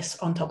hide this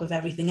on top of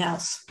everything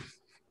else.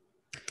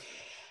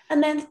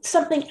 And then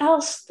something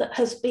else that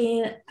has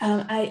been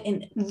out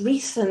in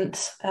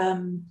recent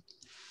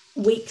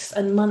weeks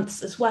and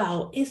months as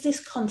well is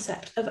this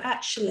concept of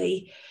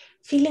actually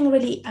feeling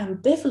really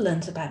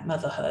ambivalent about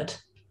motherhood,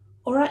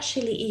 or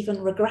actually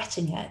even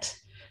regretting it.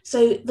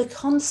 So the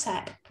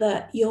concept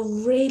that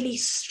you're really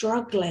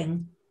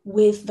struggling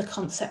with the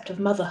concept of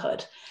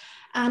motherhood.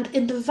 And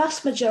in the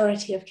vast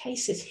majority of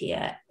cases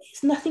here,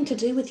 it's nothing to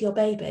do with your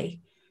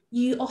baby.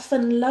 You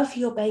often love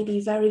your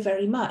baby very,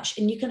 very much,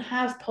 and you can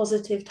have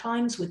positive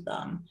times with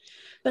them.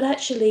 But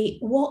actually,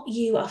 what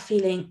you are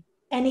feeling,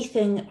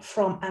 anything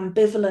from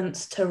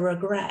ambivalence to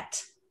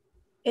regret,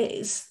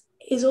 is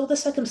all the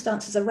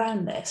circumstances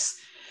around this.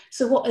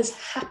 So what has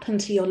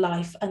happened to your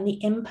life and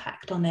the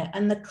impact on it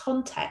and the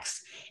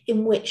context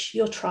in which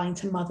you're trying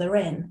to mother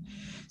in.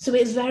 So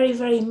it's very,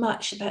 very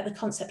much about the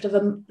concept of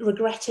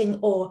regretting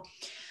or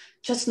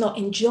just not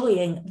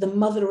enjoying the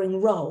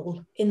mothering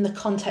role in the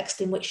context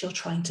in which you're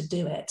trying to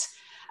do it.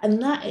 And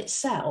that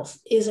itself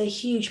is a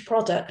huge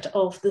product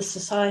of the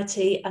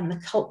society and the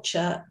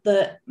culture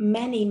that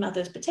many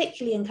mothers,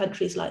 particularly in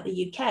countries like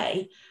the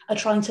UK, are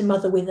trying to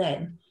mother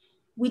within.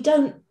 We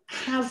don't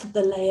have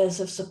the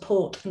layers of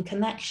support and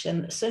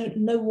connection, so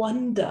no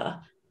wonder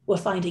we're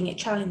finding it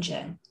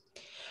challenging.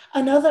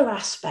 And other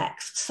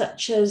aspects,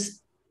 such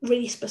as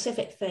really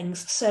specific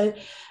things, so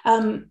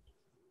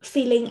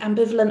feeling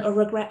ambivalent or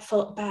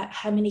regretful about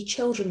how many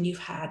children you've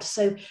had,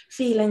 so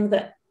feeling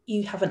that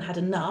you haven't had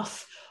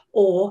enough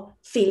or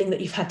feeling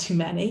that you've had too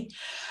many,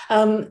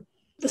 the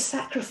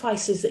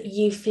sacrifices that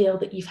you feel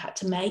that you've had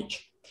to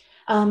make.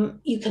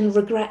 You can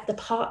regret the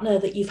partner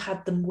that you've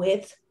had them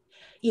with.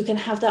 You can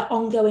have that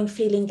ongoing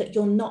feeling that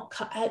you're not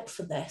cut out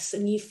for this,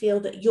 and you feel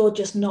that you're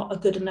just not a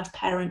good enough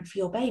parent for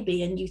your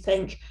baby, and you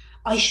think,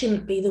 I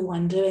shouldn't be the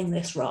one doing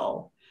this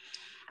role.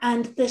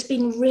 And there's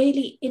been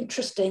really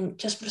interesting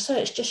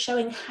research just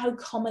showing how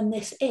common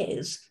this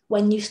is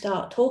when you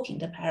start talking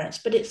to parents,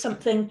 but it's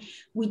something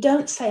we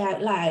don't say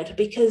out loud,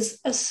 because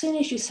as soon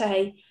as you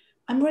say,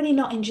 I'm really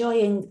not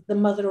enjoying the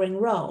mothering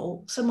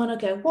role, someone will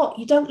go, what,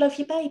 you don't love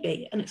your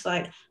baby? And it's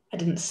like, I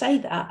didn't say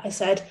that. I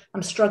said,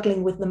 I'm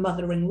struggling with the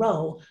mothering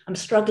role. I'm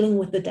struggling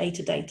with the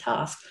day-to-day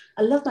task.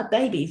 I love my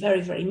baby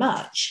very, very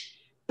much,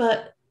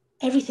 but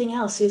everything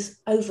else is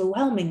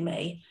overwhelming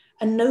me,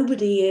 and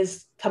nobody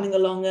is coming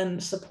along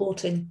and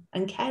supporting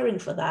and caring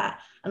for that.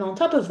 And on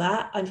top of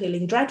that, I'm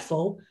feeling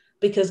dreadful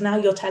because now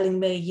you're telling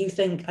me you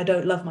think I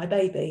don't love my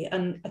baby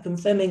and are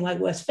confirming my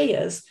worst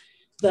fears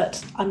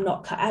that I'm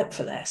not cut out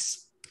for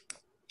this.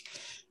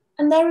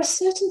 And there are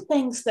certain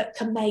things that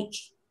can make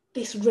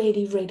this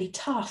really, really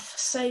tough.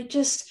 So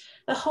just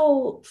the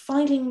whole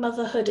finding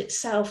motherhood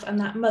itself and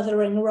that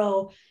mothering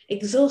role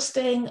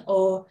exhausting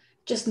or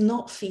just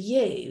not for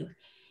you,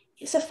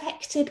 it's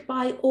affected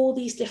by all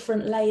these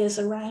different layers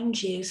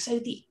around you. So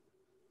the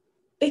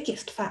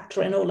biggest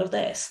factor in all of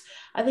this,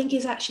 I think,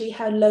 is actually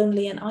how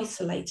lonely and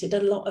isolated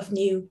a lot of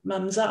new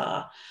mums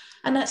are.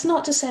 And that's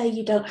not to say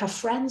you don't have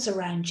friends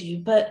around you,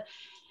 but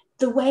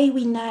the way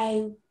we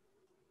now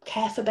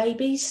care for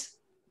babies,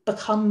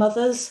 become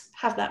mothers,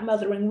 have that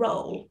mothering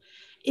role,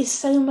 is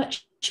so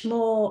much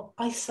more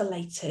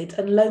isolated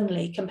and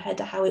lonely compared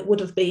to how it would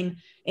have been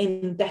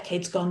in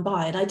decades gone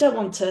by. And I don't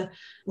want to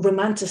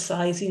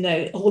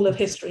romanticize, all of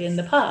history in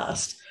the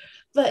past,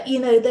 but,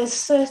 there's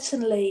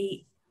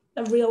certainly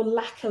a real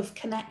lack of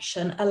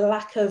connection, a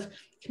lack of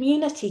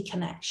community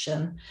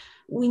connection.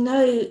 We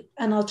know,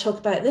 and I'll talk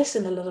about this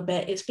in a little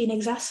bit, it's been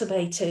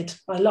exacerbated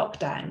by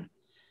lockdown.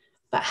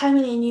 But how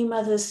many new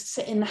mothers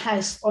sit in the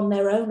house on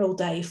their own all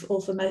day, or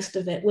for most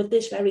of it, with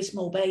this very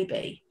small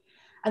baby?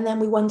 And then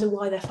we wonder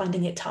why they're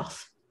finding it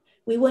tough.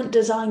 We weren't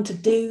designed to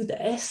do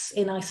this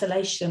in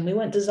isolation. We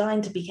weren't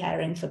designed to be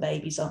caring for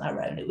babies on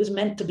our own. It was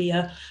meant to be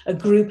a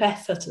group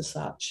effort as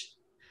such.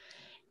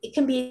 It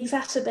can be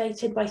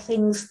exacerbated by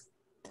things,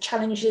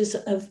 challenges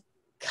that have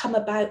come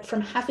about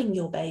from having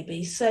your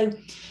baby. So,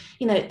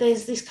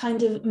 there's this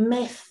kind of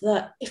myth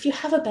that if you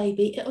have a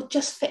baby, it'll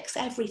just fix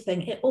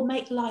everything. It will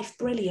make life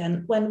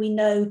brilliant, when we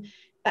know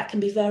that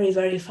can be very,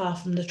 very far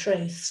from the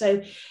truth.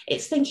 So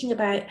it's thinking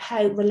about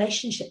how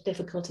relationship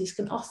difficulties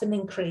can often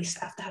increase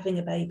after having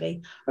a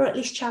baby, or at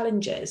least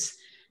challenges,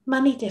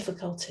 money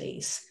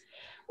difficulties.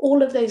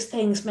 All of those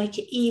things make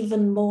it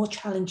even more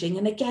challenging.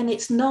 And again,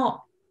 it's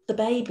not the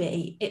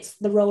baby, it's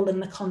the role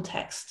and the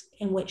context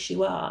in which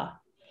you are.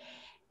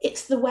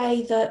 It's the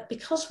way that,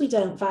 because we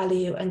don't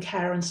value and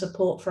care and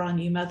support for our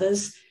new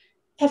mothers,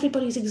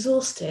 everybody's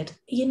exhausted.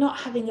 You're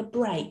not having a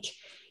break.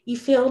 You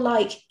feel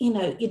like,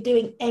 you're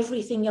doing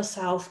everything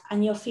yourself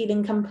and you're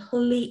feeling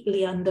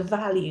completely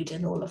undervalued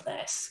in all of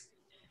this.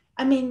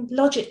 I mean,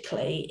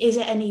 logically, is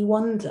it any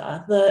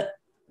wonder that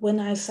we're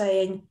now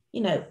saying,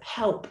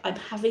 help, I'm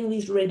having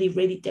these really,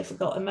 really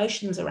difficult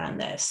emotions around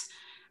this.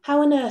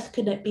 How on earth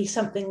could it be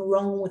something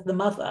wrong with the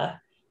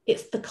mother?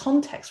 It's the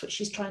context which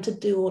she's trying to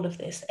do all of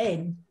this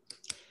in.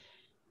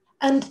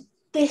 And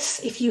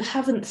this, if you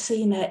haven't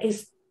seen it,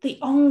 is the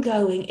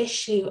ongoing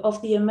issue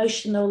of the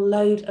emotional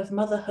load of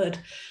motherhood.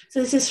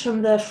 So this is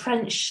from the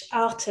French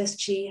artist.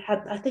 She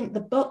had, I think the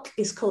book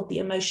is called The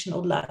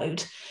Emotional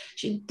Load.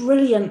 She's a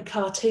brilliant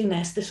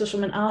cartoonist. This was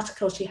from an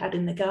article she had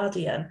in The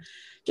Guardian,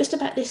 just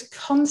about this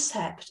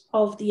concept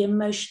of the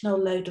emotional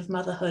load of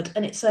motherhood.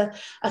 And it's a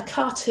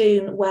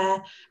cartoon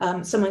where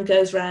someone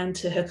goes round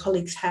to her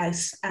colleague's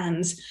house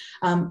and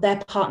their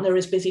partner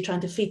is busy trying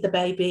to feed the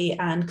baby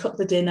and cook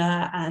the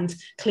dinner and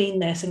clean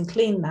this and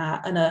clean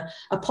that. And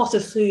a pot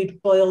of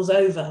food boils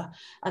over.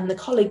 And the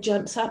colleague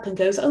jumps up and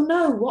goes, "Oh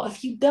no, what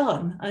have you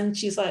done?" And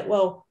she's like,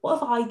 "Well, what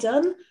have I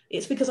done?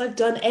 It's because I've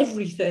done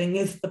everything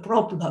is the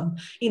problem."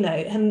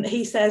 And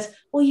he says,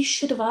 "Well, you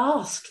should have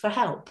asked for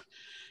help."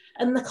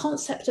 And the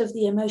concept of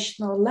the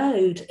emotional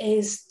load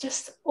is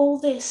just all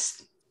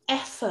this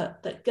effort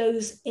that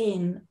goes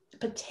in,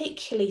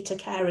 particularly to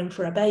caring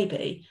for a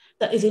baby,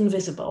 that is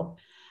invisible,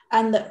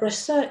 and that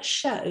research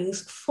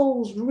shows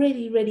falls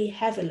really, really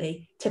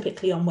heavily,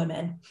 typically on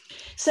women.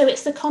 So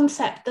it's the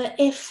concept that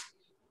if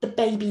the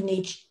baby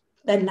needs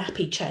their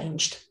nappy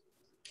changed,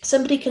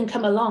 somebody can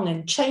come along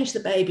and change the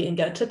baby and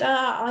go,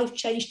 "Ta-da, I've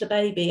changed the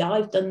baby,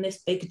 I've done this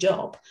big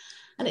job."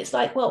 And it's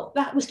like, well,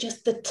 that was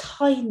just the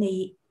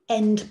tiny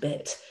end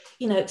bit.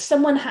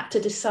 Someone had to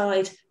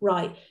decide,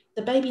 right,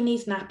 the baby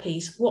needs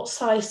nappies. What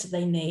size do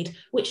they need?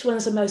 Which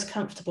ones are most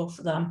comfortable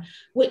for them?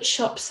 Which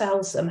shop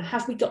sells them?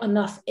 Have we got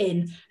enough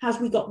in?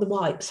 Have we got the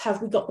wipes?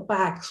 Have we got the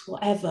bags?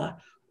 Whatever.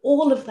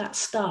 All of that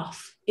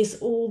stuff is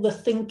all the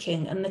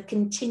thinking and the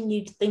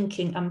continued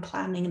thinking and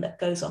planning that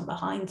goes on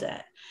behind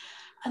it.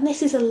 And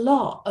this is a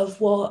lot of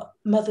what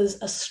mothers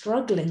are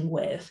struggling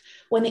with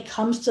when it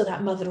comes to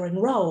that mothering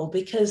role,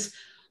 because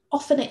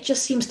often it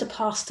just seems to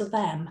pass to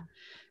them.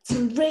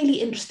 Some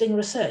really interesting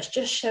research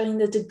just showing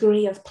the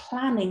degree of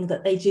planning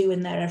that they do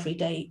in their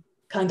everyday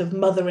kind of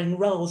mothering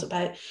roles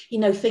about,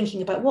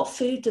 thinking about what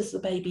food does the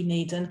baby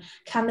need and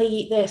can they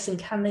eat this and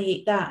can they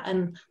eat that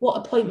and what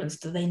appointments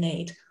do they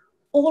need?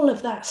 All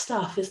of that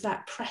stuff is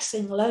that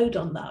pressing load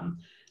on them,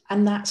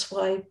 and that's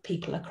why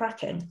people are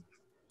cracking.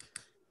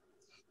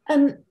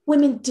 And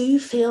women do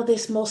feel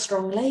this more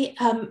strongly.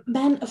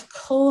 Men, of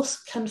course,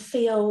 can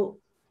feel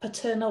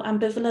paternal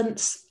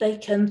ambivalence. They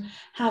can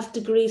have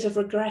degrees of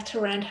regret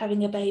around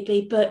having a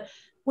baby, but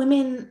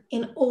women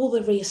in all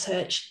the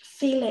research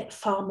feel it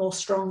far more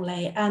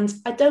strongly. And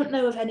I don't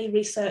know of any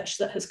research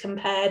that has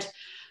compared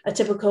a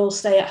typical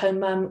stay-at-home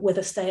mum with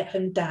a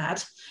stay-at-home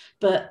dad,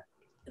 but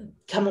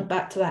come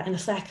back to that in a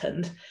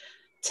second.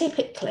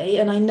 Typically,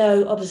 and I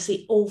know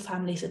obviously all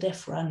families are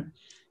different,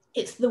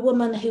 it's the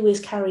woman who is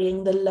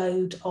carrying the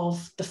load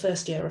of the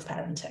first year of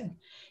parenting.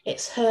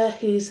 It's her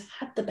who's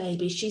had the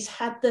baby. She's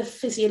had the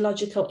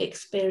physiological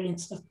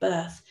experience of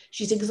birth.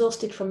 She's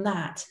exhausted from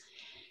that.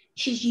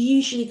 She's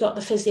usually got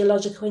the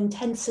physiological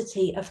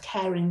intensity of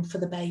caring for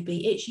the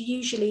baby. It's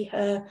usually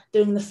her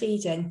doing the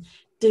feeding,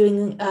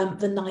 doing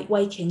the night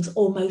wakings,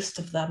 or most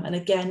of them. And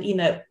again,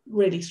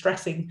 really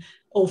stressing,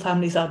 all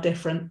families are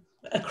different.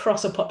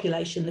 Across a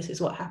population, this is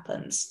what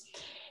happens.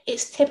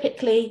 It's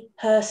typically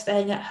her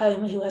staying at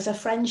home who has her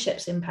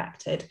friendships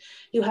impacted,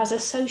 who has her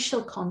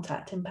social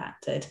contact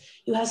impacted,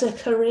 who has her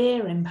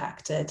career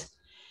impacted.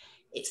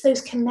 It's those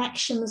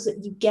connections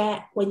that you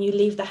get when you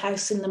leave the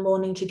house in the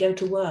morning to go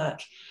to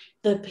work,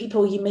 the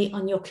people you meet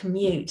on your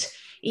commute,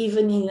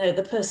 even,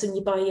 the person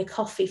you buy your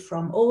coffee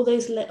from, all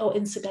those little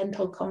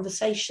incidental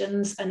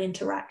conversations and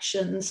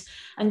interactions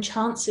and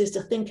chances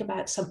to think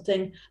about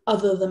something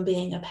other than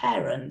being a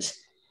parent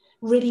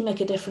really make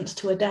a difference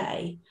to a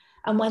day.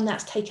 And when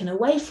that's taken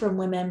away from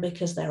women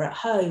because they're at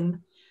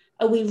home,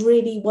 are we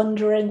really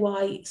wondering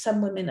why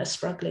some women are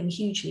struggling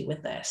hugely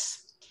with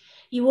this?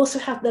 You also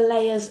have the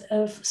layers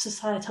of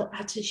societal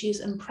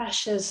attitudes and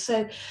pressures.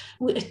 So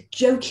we were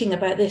joking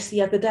about this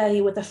the other day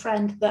with a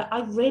friend that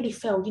I really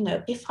feel,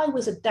 if I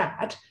was a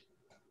dad,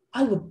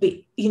 I would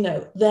be,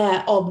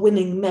 there on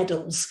winning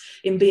medals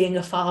in being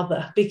a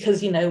father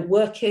because,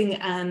 working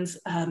and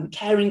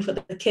caring for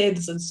the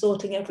kids and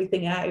sorting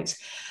everything out.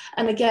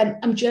 And again,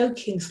 I'm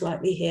joking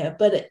slightly here,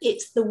 but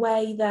it's the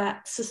way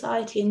that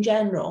society in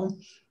general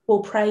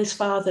will praise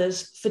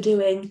fathers for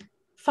doing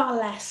far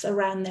less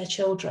around their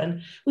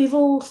children. We've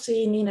all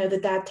seen, the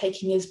dad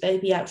taking his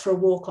baby out for a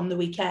walk on the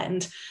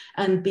weekend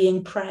and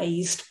being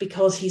praised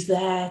because he's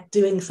there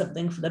doing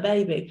something for the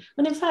baby.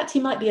 When in fact, he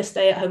might be a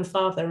stay-at-home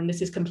father and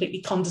this is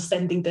completely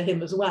condescending to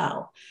him as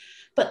well.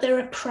 But there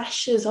are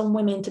pressures on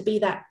women to be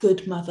that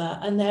good mother,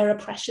 and there are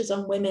pressures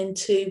on women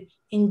to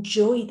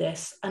enjoy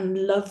this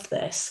and love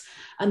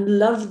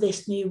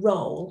this new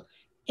role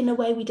in a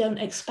way we don't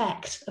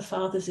expect of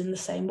fathers in the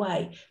same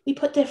way. We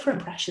put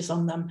different pressures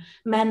on them.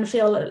 Men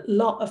feel a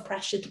lot of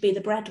pressure to be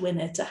the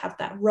breadwinner, to have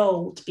that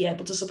role, to be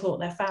able to support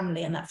their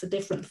family, and that's a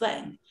different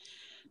thing.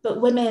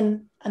 But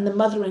women and the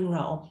mothering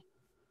role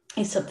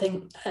is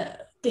something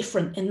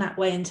different in that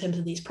way in terms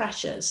of these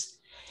pressures.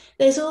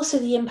 There's also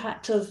the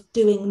impact of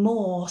doing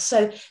more.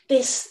 So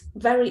this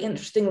very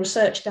interesting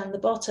research down the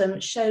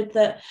bottom showed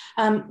that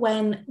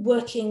when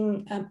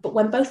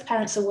both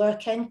parents are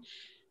working,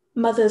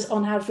 mothers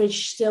on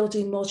average still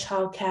do more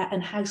childcare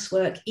and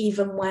housework,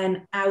 even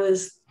when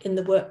hours in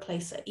the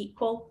workplace are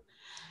equal.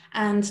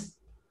 And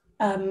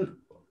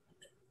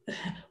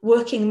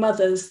working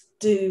mothers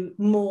do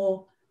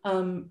more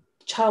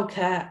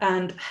childcare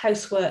and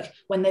housework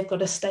when they've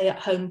got a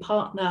stay-at-home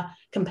partner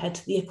compared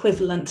to the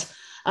equivalent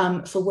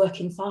for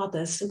working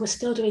fathers. So we're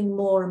still doing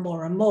more and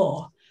more and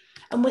more.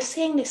 And we're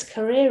seeing this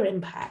career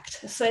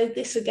impact. So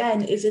this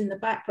again is in the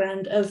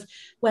background of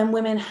when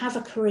women have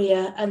a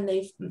career and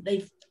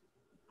they've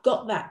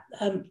got that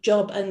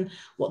job and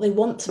what they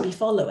want to be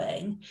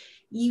following,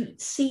 you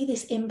see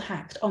this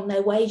impact on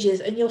their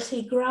wages, and you'll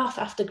see graph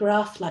after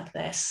graph like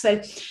this.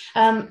 So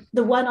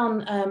the one on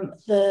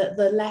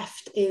the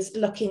left is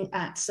looking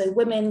at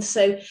women.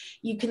 So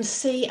you can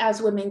see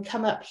as women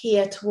come up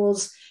here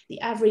towards the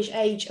average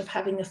age of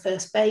having a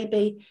first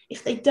baby,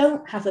 if they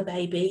don't have a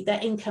baby, their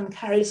income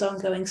carries on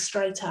going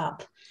straight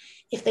up.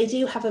 If they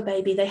do have a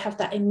baby, they have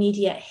that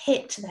immediate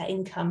hit to their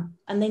income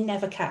and they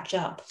never catch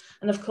up.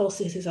 And of course,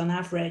 this is on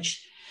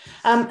average.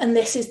 And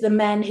this is the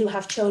men who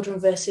have children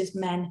versus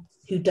men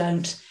who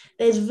don't.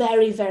 There's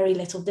very, very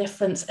little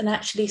difference. And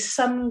actually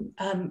some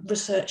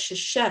research has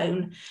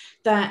shown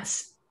that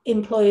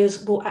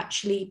employers will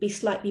actually be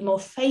slightly more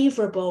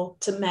favourable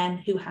to men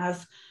who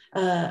have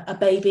a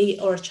baby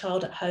or a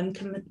child at home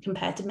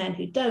compared to men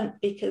who don't,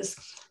 because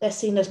they're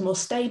seen as more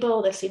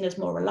stable, they're seen as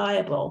more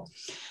reliable.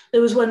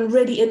 There was one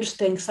really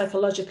interesting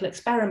psychological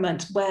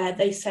experiment where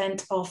they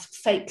sent off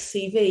fake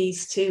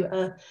CVs to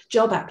a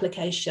job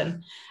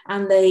application,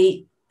 and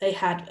they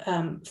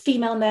had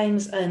female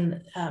names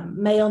and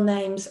male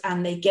names,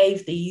 and they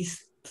gave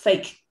these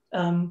fake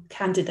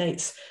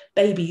candidates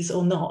babies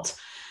or not.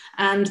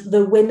 And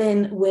the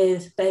women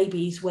with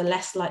babies were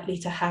less likely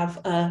to have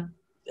a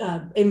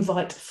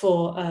invite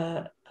for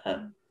a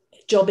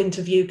job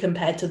interview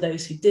compared to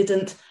those who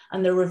didn't,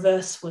 and the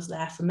reverse was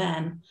there for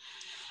men.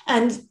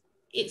 And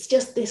it's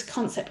just this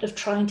concept of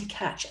trying to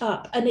catch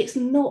up, and it's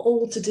not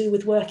all to do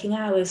with working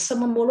hours.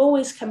 Someone will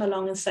always come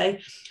along and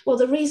say, well,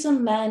 the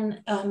reason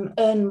men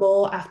earn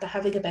more after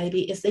having a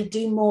baby is they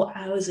do more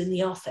hours in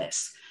the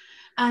office.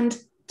 And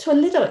to a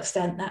little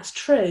extent, that's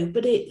true,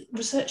 but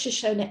research has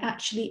shown it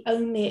actually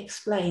only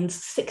explains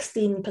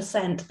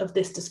 16% of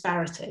this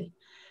disparity.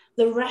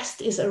 The rest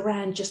is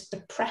around just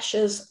the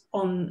pressures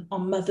on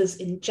mothers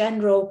in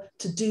general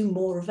to do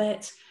more of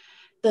it,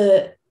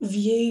 the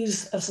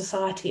views of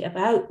society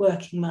about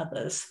working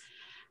mothers.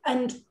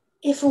 And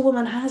if a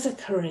woman has a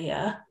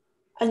career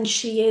and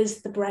she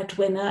is the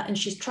breadwinner and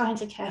she's trying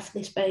to care for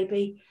this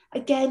baby,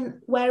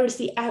 again, where is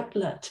the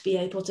outlet to be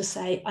able to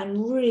say,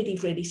 I'm really,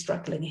 really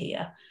struggling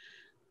here?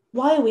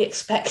 Why are we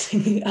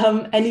expecting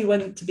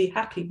anyone to be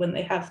happy when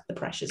they have the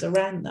pressures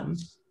around them?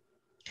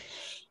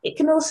 It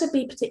can also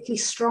be particularly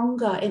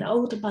stronger in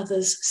older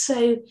mothers.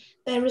 So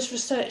there is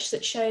research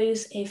that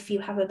shows if you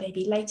have a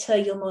baby later,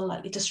 you're more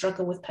likely to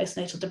struggle with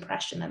postnatal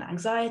depression and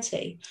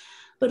anxiety,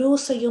 but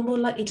also you're more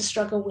likely to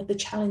struggle with the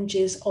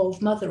challenges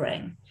of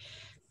mothering.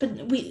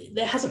 But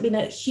there hasn't been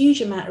a huge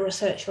amount of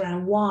research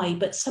around why,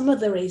 but some of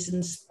the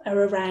reasons are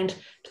around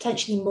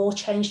potentially more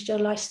change to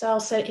your lifestyle.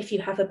 So if you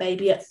have a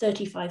baby at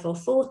 35 or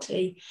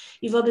 40,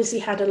 you've obviously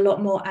had a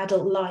lot more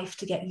adult life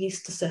to get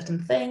used to certain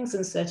things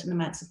and certain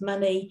amounts of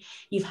money.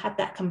 You've had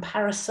that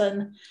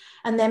comparison.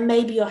 And then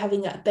maybe you're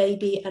having a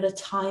baby at a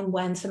time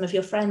when some of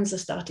your friends are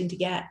starting to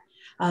get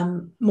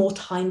more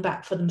time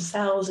back for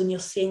themselves, and you're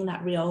seeing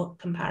that real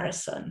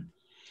comparison.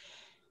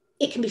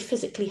 It can be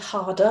physically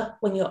harder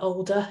when you're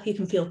older. You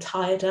can feel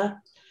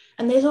tireder.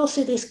 And there's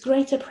also this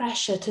greater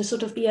pressure to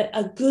sort of be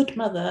a good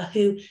mother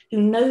who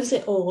knows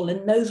it all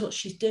and knows what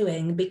she's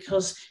doing,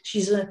 because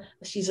she's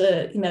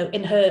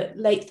in her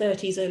late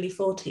 30s, early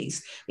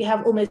 40s. We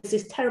have almost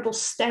this terrible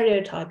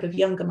stereotype of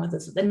younger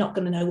mothers that they're not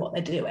going to know what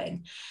they're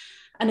doing.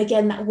 And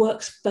again, that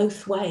works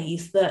both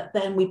ways, that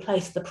then we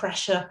place the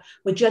pressure,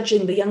 we're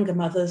judging the younger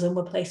mothers and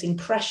we're placing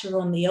pressure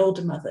on the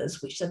older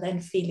mothers, which are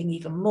then feeling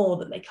even more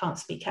that they can't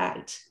speak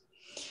out.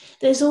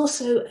 There's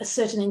also a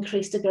certain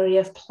increased degree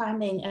of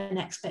planning and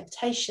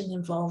expectation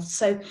involved.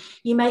 So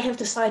you may have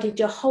decided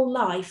your whole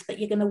life that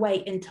you're going to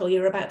wait until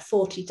you're about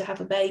 40 to have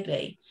a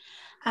baby.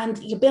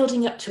 And you're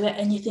building up to it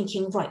and you're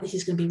thinking, right, this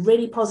is going to be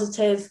really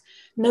positive.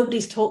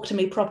 Nobody's talked to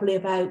me properly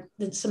about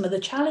some of the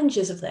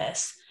challenges of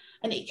this.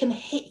 And it can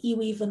hit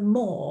you even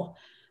more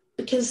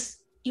because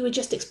you were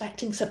just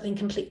expecting something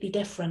completely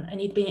different,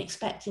 and you'd been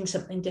expecting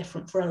something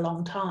different for a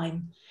long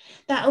time.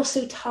 That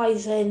also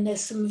ties in,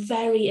 there's some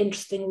very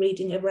interesting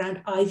reading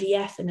around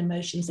IVF and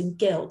emotions and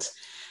guilt,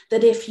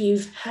 that if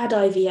you've had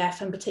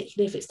IVF, and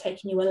particularly if it's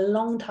taken you a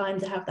long time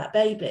to have that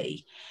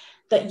baby,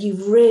 that you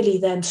really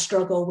then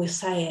struggle with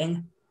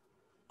saying,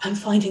 I'm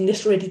finding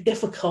this really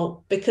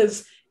difficult,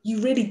 because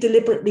you really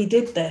deliberately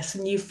did this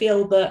and you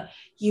feel that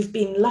you've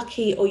been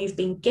lucky or you've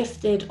been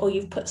gifted or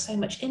you've put so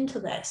much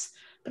into this.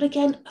 But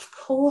again, of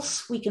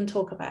course, we can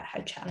talk about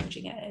how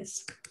challenging it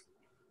is.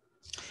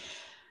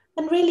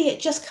 And really, it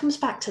just comes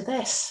back to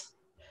this.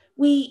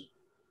 We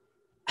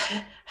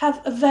have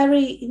a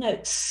very,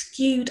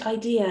 skewed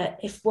idea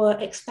if we're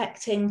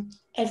expecting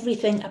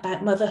everything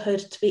about motherhood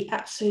to be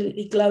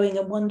absolutely glowing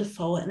and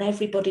wonderful and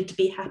everybody to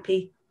be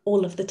happy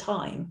all of the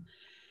time.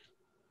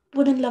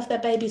 Women love their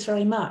babies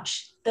very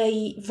much.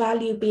 They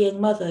value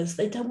being mothers.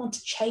 They don't want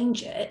to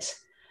change it.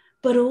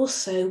 But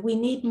also we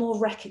need more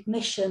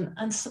recognition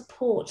and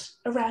support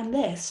around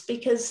this,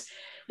 because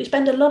we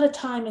spend a lot of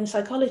time in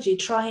psychology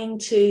trying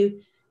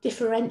to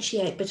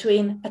differentiate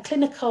between a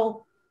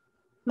clinical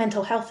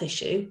mental health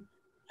issue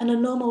and a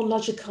normal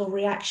logical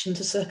reaction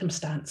to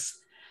circumstance.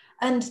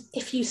 And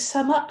if you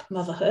sum up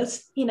motherhood,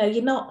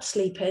 you're not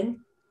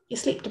sleeping, you're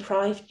sleep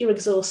deprived, you're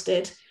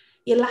exhausted,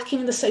 you're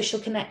lacking the social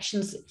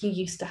connections that you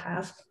used to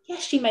have.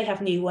 Yes, you may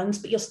have new ones,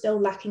 but you're still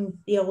lacking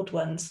the old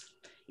ones.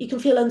 You can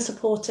feel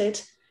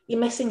unsupported. You're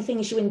missing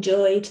things you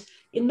enjoyed.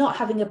 You're not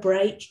having a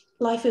break.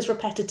 Life is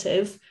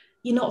repetitive.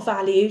 You're not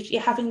valued.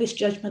 You're having this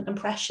judgment and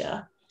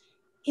pressure.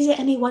 Is it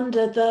any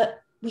wonder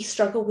that we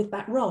struggle with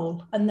that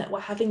role and that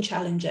we're having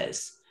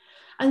challenges?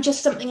 And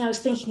just something I was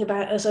thinking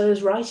about as I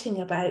was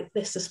writing about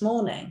this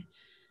morning,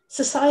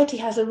 society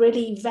has a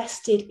really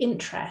vested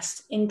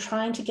interest in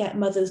trying to get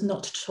mothers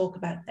not to talk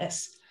about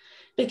this.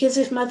 Because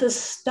if mothers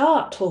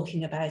start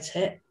talking about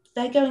it,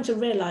 they're going to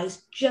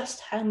realise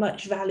just how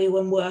much value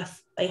and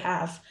worth they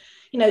have.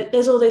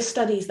 There's all those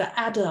studies that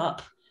add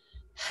up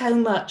how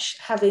much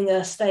having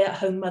a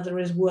stay-at-home mother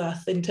is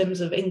worth in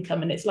terms of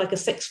income. And it's like a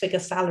 6-figure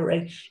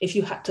salary if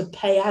you had to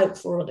pay out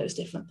for all those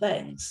different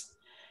things.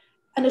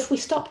 And if we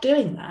stop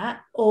doing that,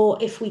 or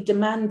if we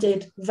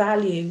demanded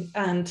value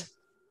and,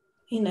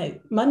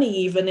 money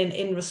even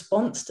in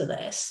response to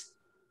this,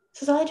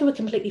 society would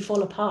completely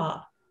fall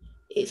apart.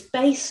 It's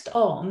based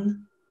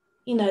on,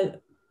 the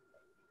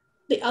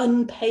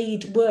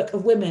unpaid work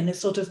of women is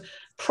sort of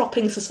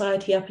propping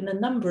society up in a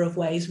number of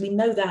ways. We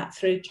know that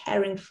through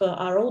caring for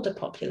our older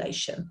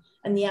population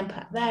and the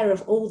impact there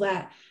of all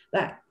that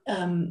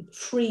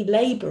free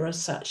labour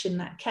as such in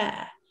that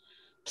care.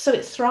 So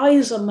it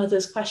thrives on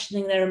mothers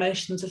questioning their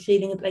emotions or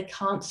feeling that they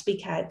can't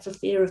speak out for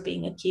fear of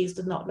being accused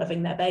of not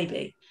loving their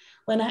baby,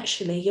 when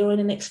actually you're in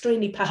an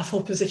extremely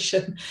powerful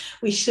position.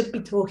 We should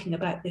be talking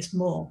about this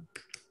more.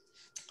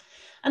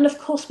 And of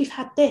course, we've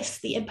had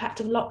the impact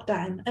of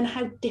lockdown and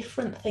how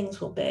different things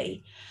will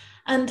be.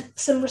 And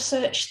some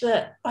research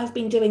that I've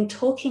been doing,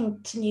 talking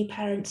to new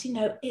parents,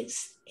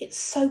 it's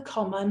so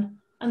common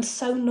and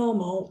so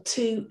normal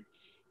to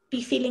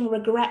be feeling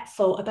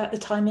regretful about the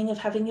timing of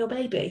having your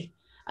baby.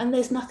 And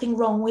there's nothing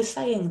wrong with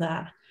saying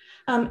that.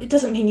 It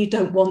doesn't mean you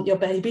don't want your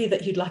baby,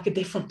 that you'd like a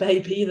different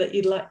baby, that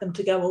you'd like them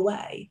to go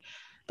away.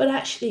 But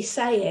actually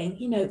saying,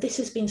 this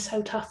has been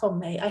so tough on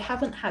me. I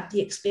haven't had the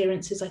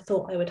experiences I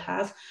thought I would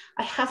have.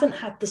 I haven't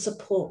had the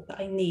support that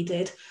I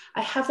needed.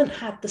 I haven't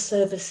had the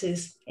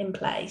services in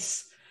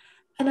place.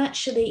 And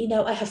actually,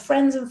 I have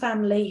friends and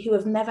family who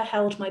have never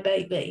held my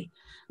baby.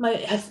 I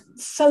have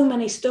so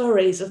many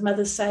stories of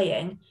mothers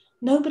saying,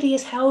 nobody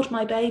has held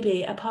my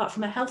baby apart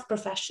from a health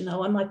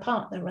professional and my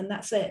partner, and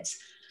that's it.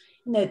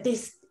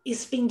 This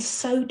has been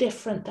so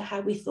different to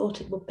how we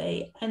thought it would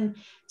be. And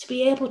to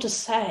be able to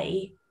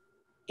say,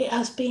 it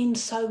has been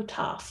so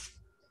tough,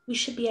 we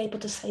should be able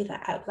to say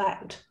that out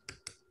loud.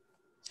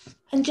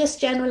 And just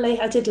generally,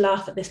 I did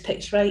laugh at this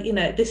picture,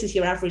 right? This is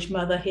your average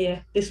mother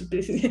here. This would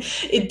be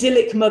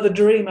idyllic mother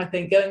dream, I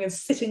think, going and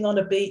sitting on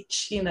a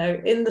beach,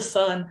 in the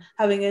sun,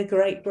 having a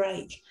great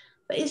break.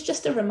 But it's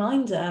just a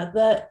reminder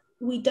that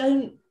we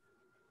don't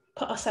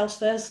put ourselves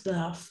first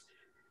enough.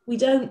 We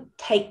don't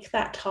take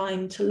that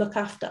time to look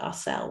after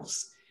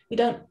ourselves. We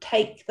don't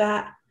take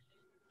that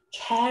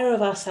care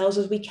of ourselves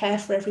as we care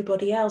for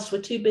everybody else. We're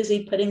too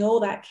busy putting all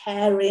that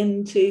care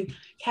into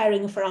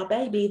caring for our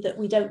baby that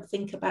we don't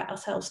think about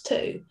ourselves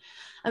too.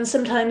 And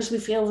sometimes we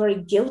feel very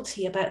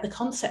guilty about the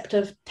concept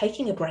of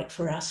taking a break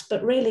for us,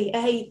 but really,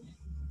 A,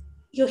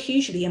 you're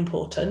hugely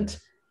important,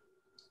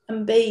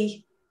 and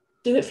B,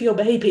 do it for your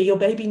baby. Your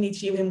baby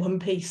needs you in one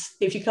piece.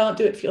 If you can't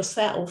do it for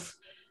yourself,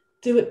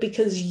 do it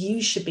because you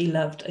should be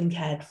loved and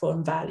cared for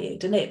and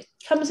valued. And it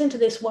comes into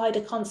this wider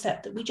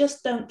concept that we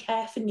just don't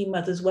care for new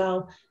mothers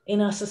well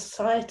in our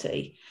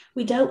society.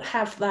 We don't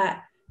have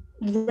that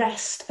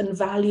rest and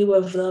value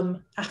of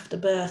them after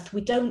birth.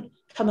 We don't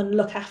come and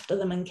look after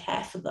them and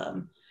care for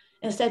them.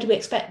 Instead, we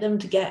expect them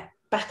to get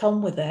back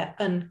on with it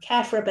and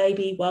care for a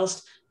baby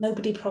whilst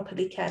nobody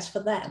properly cares for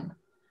them.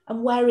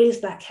 And where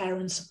is that care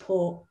and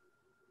support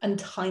and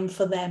time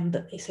for them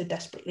that they so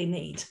desperately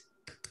need?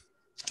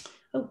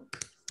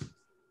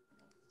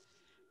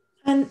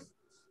 And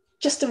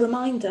just a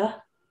reminder,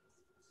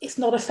 it's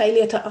not a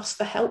failure to ask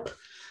for help.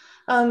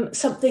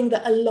 Something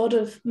that a lot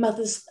of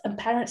mothers and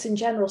parents in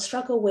general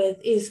struggle with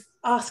is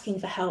asking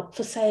for help,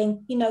 for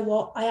saying, you know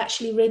what, I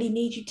actually really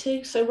need you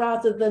to. So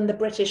rather than the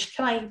British,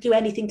 can I do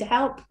anything to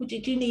help? Do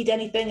you need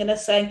anything? And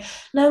us saying,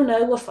 no,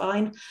 we're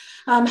fine.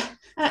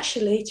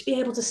 Actually, to be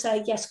able to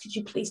say, yes, could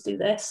you please do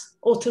this?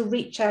 Or to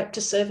reach out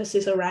to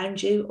services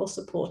around you or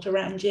support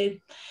around you.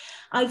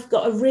 I've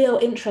got a real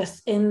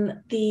interest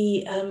in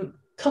the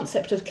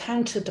concept of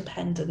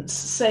counter-dependence.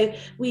 So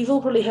we've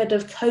all probably heard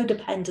of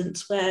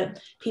codependence, where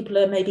people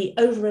are maybe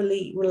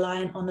overly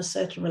reliant on a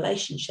certain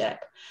relationship.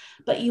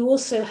 But you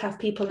also have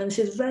people, and this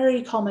is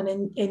very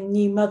common in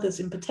new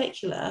mothers in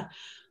particular,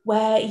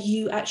 where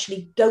you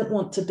actually don't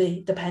want to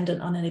be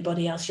dependent on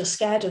anybody else. You're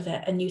scared of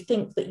it and you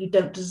think that you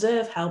don't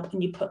deserve help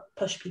and you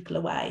push people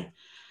away.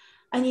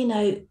 And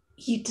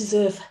you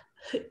deserve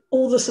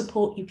all the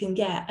support you can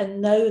get,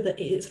 and know that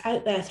it is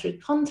out there through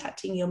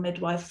contacting your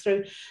midwife,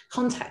 through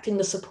contacting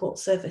the support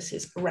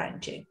services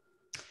around you.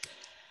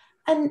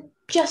 And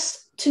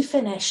just to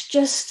finish,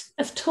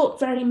 I've talked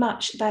very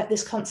much about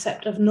this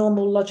concept of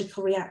normal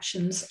logical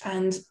reactions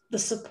and the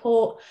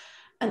support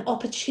and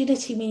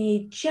opportunity we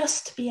need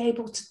just to be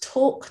able to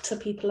talk to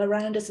people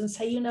around us and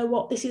say, you know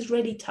what, this is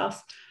really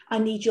tough. I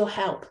need your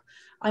help.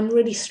 I'm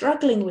really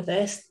struggling with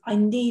this. I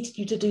need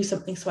you to do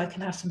something so I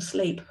can have some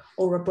sleep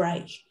or a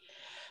break.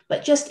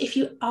 But just if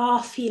you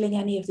are feeling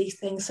any of these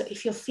things, so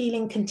if you're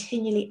feeling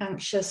continually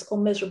anxious or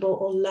miserable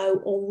or low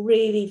or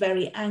really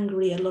very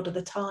angry a lot of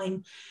the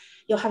time,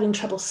 you're having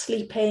trouble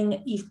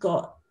sleeping, you've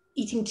got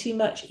eating too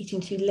much, eating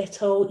too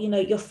little,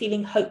 you're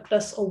feeling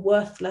hopeless or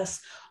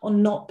worthless or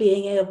not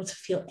being able to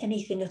feel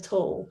anything at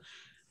all,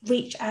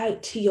 reach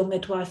out to your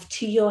midwife,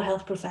 to your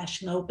health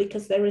professional,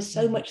 because there is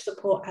so much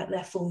support out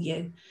there for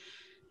you.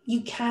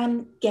 You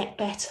can get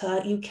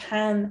better. You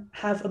can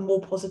have a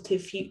more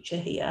positive future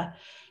here.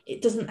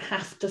 It doesn't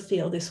have to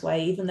feel this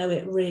way, even though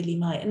it really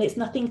might. And it's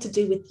nothing to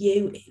do with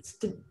you.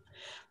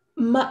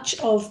 Much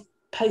of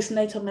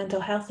postnatal mental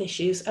health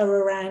issues are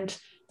around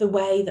the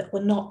way that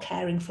we're not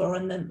caring for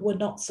and then we're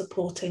not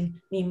supporting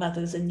new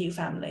mothers and new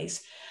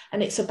families.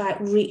 And it's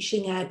about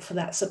reaching out for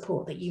that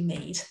support that you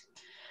need.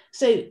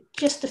 So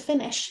just to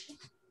finish,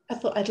 I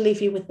thought I'd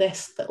leave you with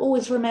this, that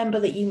always remember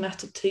that you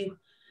matter too,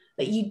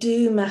 that you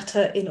do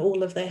matter in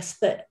all of this,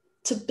 that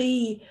to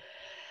be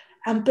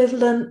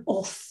ambivalent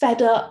or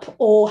fed up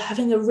or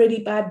having a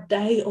really bad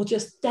day or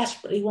just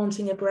desperately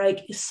wanting a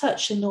break is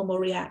such a normal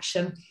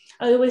reaction.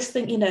 I always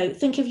think,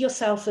 think of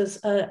yourself as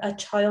a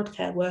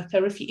childcare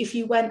worker. If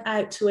you went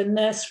out to a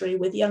nursery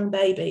with young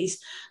babies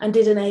and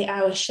did an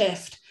 8-hour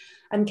shift,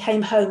 and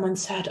came home and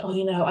said,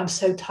 oh, I'm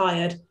so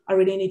tired, I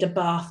really need a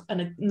bath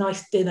and a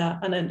nice dinner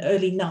and an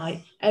early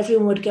night,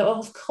 everyone would go, oh,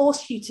 of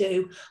course you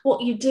do.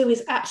 What you do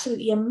is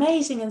absolutely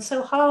amazing and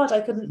so hard, I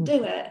couldn't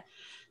do it.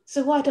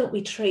 So why don't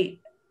we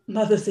treat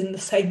mothers in the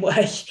same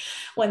way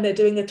when they're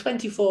doing a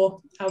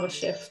 24-hour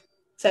shift,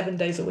 7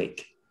 days a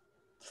week?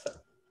 So.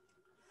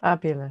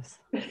 Fabulous.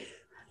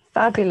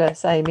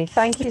 Fabulous, Amy.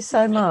 Thank you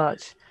so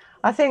much.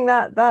 I think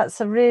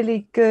that's a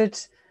really good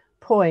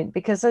point,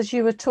 because as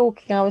you were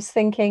talking, I was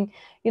thinking,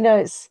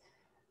 it's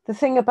the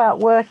thing about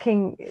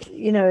working,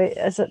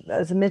 as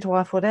a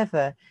midwife,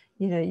 whatever,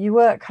 you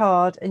work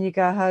hard and you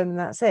go home and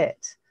that's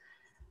it.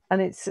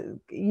 And it's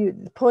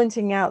you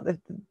pointing out that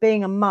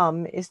being a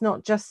mum is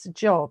not just a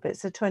job,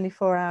 it's a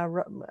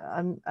 24-hour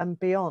and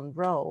beyond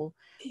role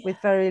with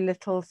very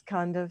little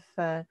kind of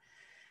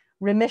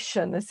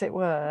remission, as it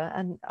were.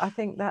 And I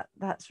think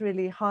that's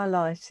really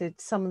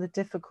highlighted some of the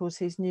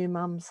difficulties new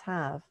mums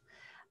have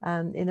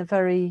in a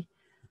very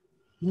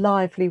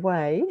lively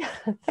way.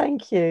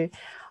 Thank you.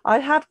 I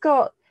have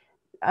got,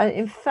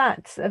 in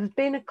fact, there's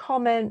been a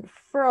comment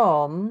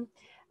from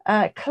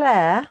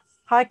Claire.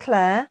 Hi,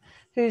 Claire,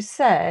 who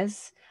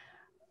says,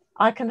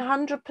 I can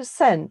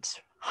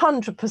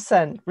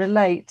 100%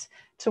 relate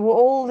to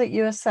all that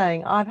you are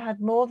saying. I've had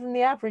more than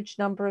the average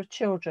number of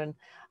children.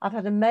 I've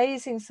had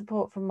amazing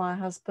support from my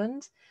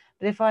husband,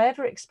 but if I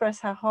ever express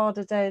how hard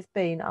a day has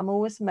been, I'm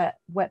always met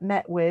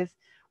with,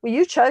 well,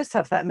 you chose to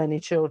have that many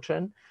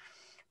children,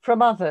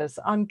 from others.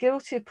 I'm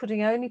guilty of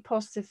putting only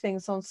positive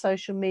things on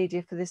social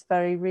media for this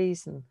very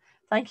reason.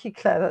 Thank you,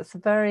 Claire. That's a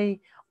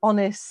very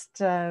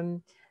honest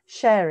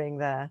sharing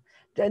there.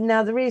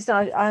 Now, the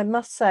reason I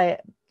must say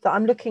that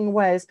I'm looking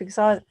away is because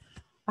I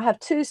have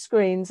two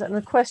screens and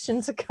the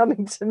questions are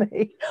coming to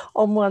me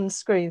on one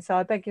screen. So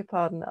I beg your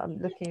pardon, I'm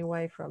looking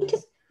away from you.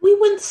 We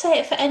wouldn't say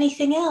it for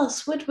anything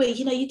else, would we?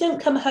 You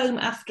don't come home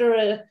after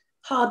a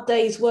hard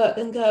day's work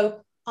and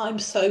go, I'm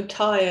so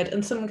tired.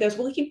 And someone goes,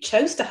 well, you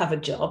chose to have a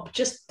job,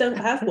 just don't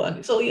have one.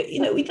 It's all,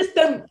 we just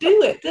don't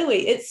do it, do we?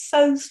 It's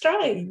so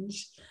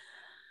strange.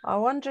 I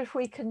wonder if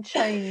we can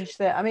change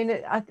that. I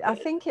mean, I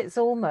think it's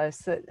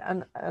almost that,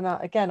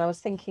 again, I was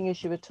thinking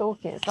as you were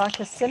talking, it's like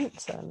a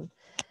symptom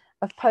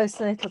of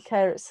postnatal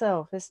care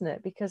itself, isn't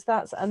it? Because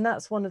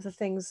that's one of the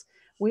things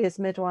we as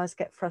midwives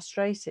get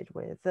frustrated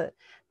with, that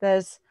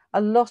there's a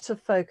lot of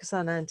focus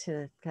on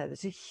antenatal care,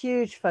 there's a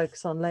huge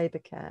focus on labour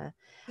care.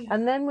 Yeah.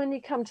 And then when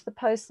you come to the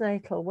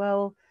postnatal,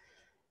 well,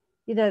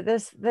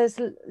 there's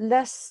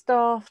less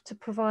staff to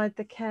provide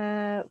the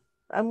care,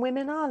 and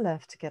women are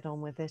left to get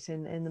on with it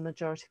in the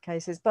majority of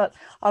cases. But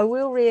I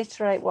will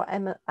reiterate what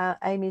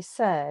Amy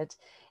said,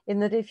 in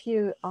that if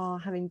you are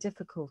having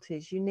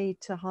difficulties, you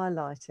need to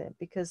highlight it,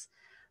 because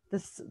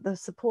the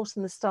support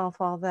and the staff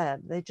are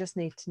there. They just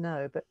need to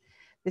know. But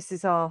this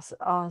is us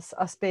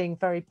being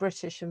very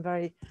British and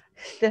very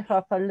stiff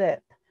upper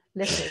lipped.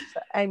 So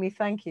Amy,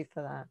 thank you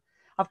for that.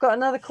 I've got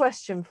another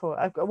question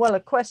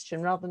a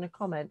question rather than a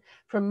comment,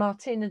 from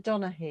Martina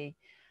Donaghy.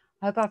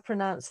 I hope I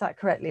pronounced that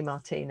correctly,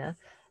 Martina,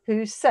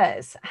 who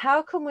says,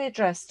 how can we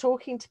address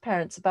talking to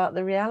parents about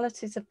the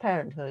realities of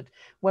parenthood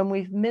when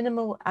we've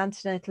minimal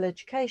antenatal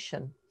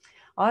education?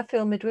 I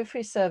feel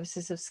midwifery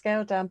services have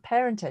scaled down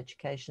parent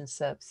education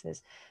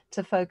services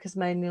to focus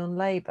mainly on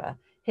labour,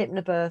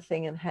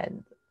 hypnobirthing and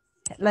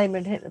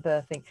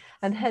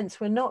hence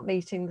we're not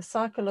meeting the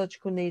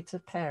psychological needs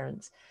of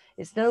parents.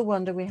 It's no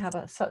wonder we have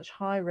such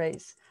high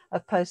rates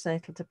of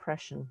postnatal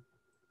depression.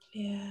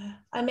 Yeah,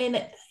 I mean,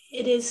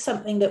 it is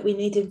something that we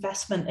need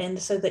investment in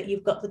so that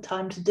you've got the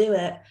time to do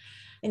it.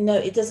 And no,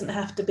 it doesn't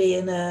have to be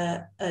in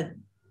a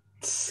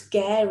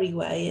scary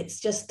way. It's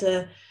just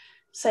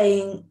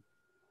saying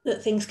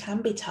that things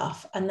can be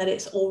tough and that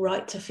it's all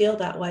right to feel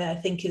that way, I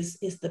think is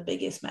the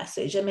biggest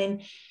message. I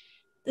mean,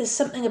 there's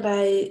something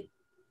about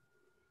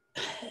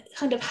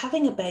kind of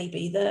having a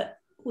baby that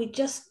we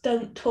just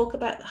don't talk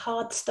about the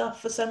hard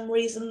stuff for some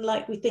reason,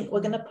 like we think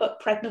we're going to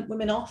put pregnant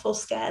women off or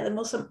scare them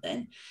or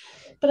something.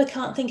 But I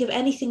can't think of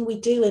anything we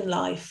do in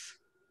life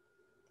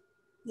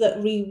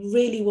that we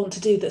really want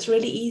to do that's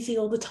really easy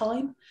all the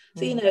time.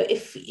 So,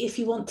 if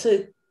you want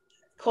to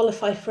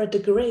qualify for a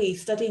degree,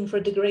 studying for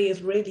a degree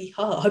is really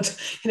hard.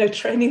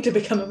 Training to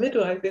become a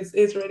midwife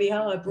is really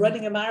hard.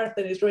 Running a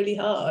marathon is really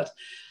hard.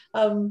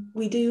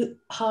 We do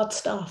hard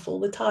stuff all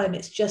the time.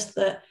 It's just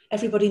that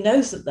everybody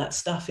knows that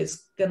stuff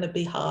is going to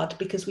be hard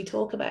because we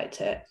talk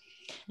about it.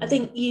 I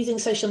think using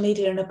social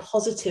media in a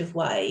positive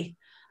way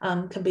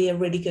can be a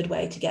really good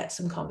way to get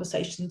some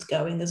conversations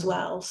going as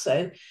well.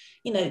 So,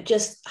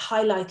 just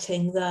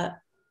highlighting that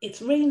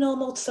it's really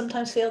normal to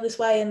sometimes feel this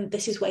way, and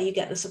this is where you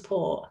get the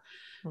support.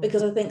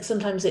 Because I think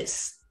sometimes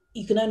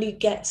you can only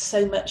get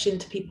so much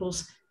into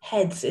people's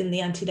heads in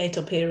the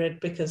antenatal period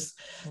because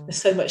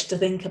there's so much to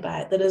think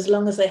about, that as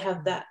long as they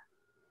have that,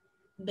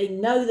 they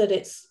know that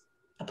it's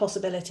a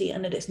possibility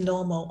and that it's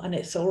normal and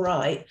it's all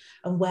right,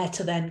 and where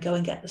to then go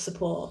and get the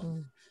support.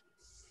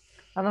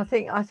 And I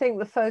think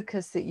the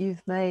focus that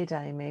you've made,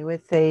 Amy,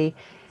 with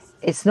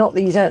it's not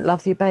that you don't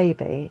love your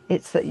baby,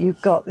 it's that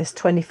you've got this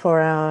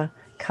 24-hour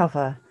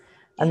cover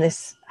and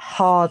this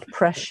hard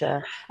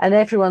pressure, and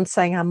everyone's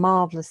saying how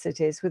marvelous it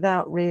is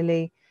without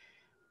really.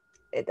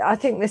 I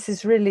think this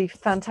is really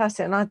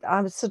fantastic, and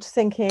I was sort of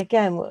thinking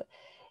again,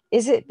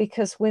 is it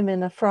because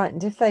women are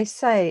frightened if they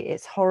say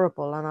it's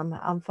horrible, and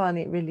I'm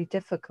finding it really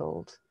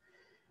difficult,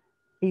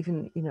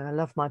 even, you know, I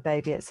love my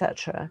baby,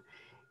 etc.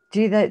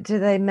 Do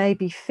they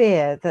maybe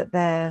fear that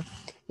they're,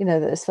 you know,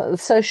 that the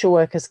social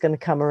worker's going to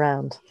come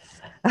around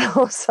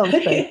or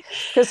something?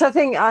 Because I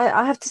think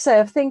I have to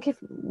say, I think if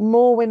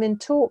more women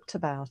talked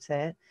about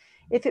it,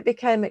 if it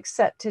became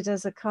accepted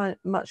as a kind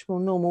much more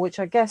normal, which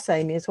I guess,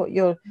 Amy, is what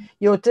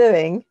you're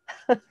doing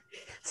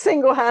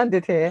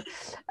single-handed here,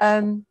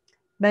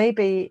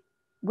 maybe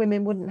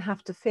women wouldn't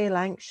have to feel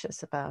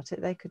anxious about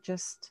it. They could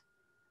just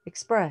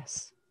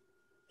express.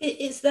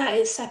 It's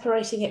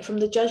separating it from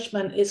the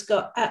judgment. It's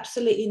got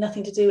absolutely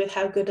nothing to do with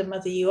how good a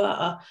mother you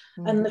are.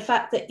 And the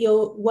fact that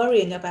you're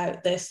worrying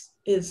about this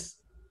is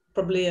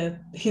probably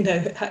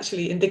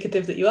actually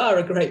indicative that you are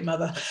a great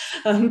mother,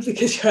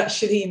 because you're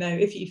actually, you know,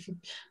 if you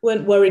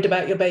weren't worried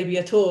about your baby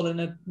at all and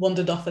had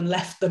wandered off and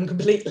left them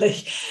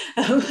completely,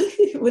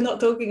 we're not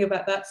talking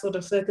about that sort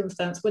of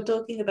circumstance. We're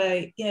talking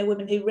about, you know,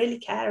 women who really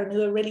care and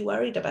who are really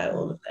worried about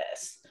all of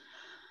this.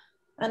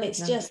 And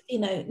it's just, you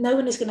know, no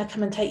one is going to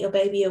come and take your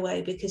baby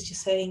away because you're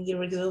saying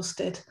you're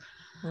exhausted.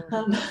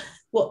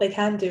 What they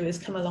can do is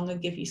come along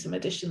and give you some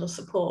additional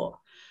support.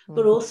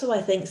 But also,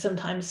 I think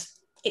sometimes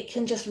it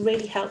can just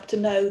really help to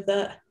know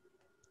that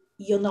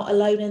you're not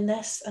alone in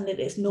this, and that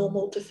it's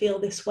normal to feel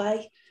this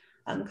way.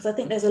 Because I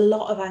think there's a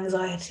lot of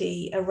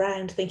anxiety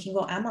around thinking,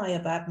 well, am I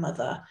a bad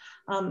mother?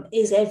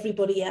 Is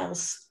everybody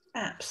else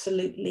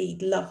absolutely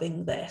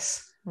loving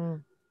this?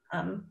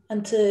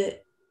 And to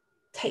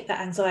take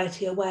that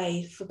anxiety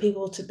away, for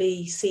people to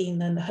be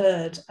seen and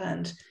heard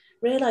and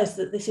realise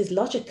that this is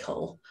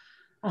logical.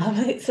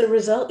 It's a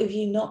result of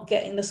you not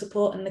getting the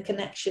support and the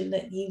connection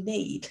that you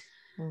need,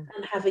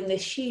 and having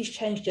this huge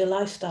change to your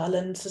lifestyle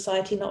and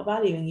society not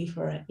valuing you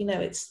for it. You know,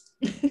 it's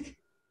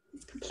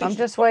I'm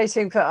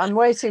waiting for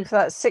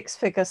that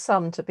 6-figure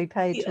sum to be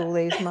paid to all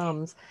these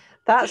mums.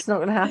 That's not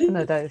going to happen,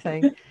 I don't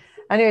think.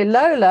 Anyway,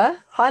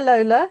 Lola, hi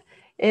Lola,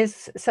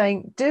 is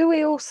saying, do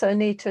we also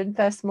need to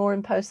invest more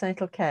in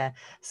postnatal care?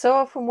 So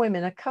often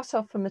women are cut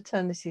off from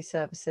maternity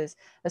services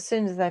as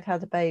soon as they've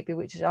had a baby,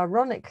 which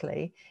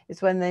ironically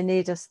is when they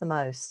need us the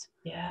most.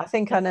 Yeah, I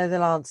think I know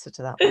the answer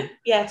to that one.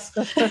 Yes.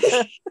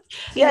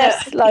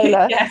 Yes,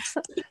 Lola. Yes.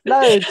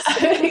 Loads.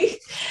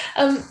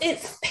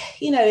 It's,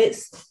 you know,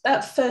 it's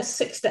that first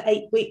 6 to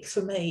 8 weeks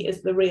for me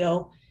is the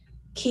real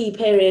key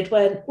period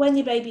when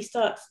your baby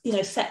starts, you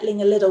know,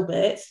 settling a little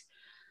bit.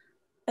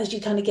 As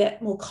you kind of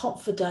get more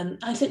confident,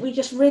 I think we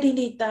just really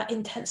need that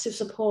intensive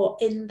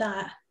support in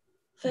that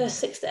first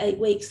 6 to 8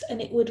 weeks,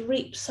 and it would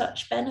reap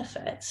such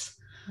benefits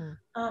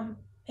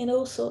in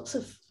all sorts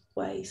of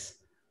ways.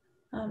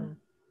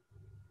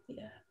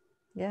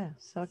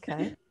 Yes,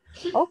 okay.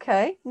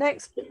 Okay,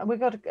 next we've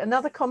got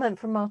another comment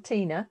from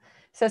Martina.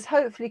 It says,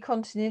 hopefully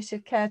continuity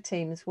of carer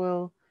teams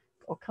will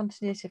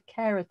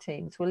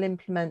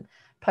implement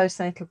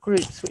postnatal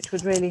groups, which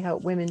would really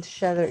help women to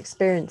share their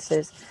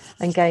experiences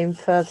and gain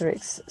further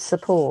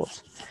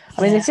support.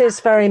 I mean, it is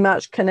very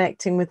much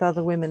connecting with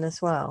other women as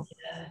well.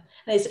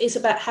 It's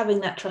about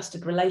having that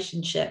trusted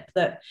relationship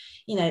that,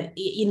 you know,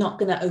 you're not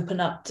going to open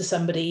up to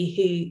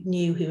somebody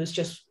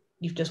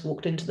you've just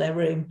walked into their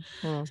room.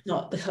 It's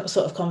not the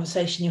sort of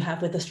conversation you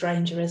have with a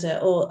stranger, is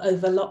it? Or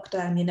over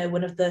lockdown, you know,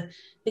 one of the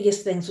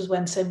biggest things was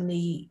when so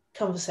many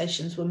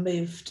conversations were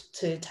moved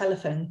to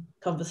telephone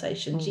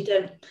conversations. You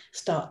don't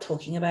start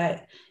talking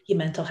about your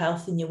mental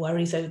health and your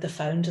worries over the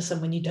phone to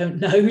someone you don't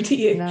know, do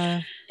you?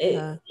 No.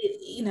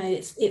 You know,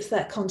 it's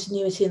that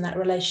continuity in that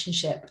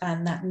relationship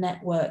and that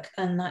network,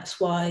 and that's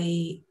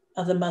why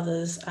other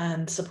mothers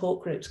and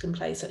support groups can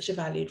play such a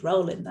valued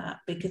role in that,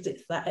 because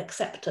it's that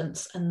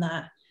acceptance and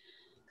that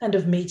kind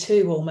of me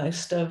too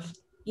almost of,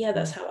 yeah,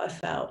 that's how I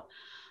felt.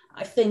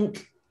 I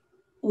think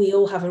we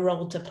all have a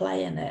role to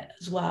play in it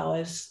as well. I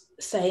was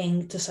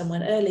saying to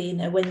someone early, you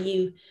know, when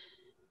you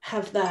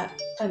have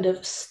that kind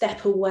of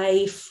step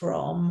away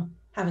from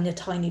having a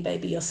tiny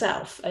baby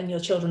yourself and your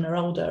children are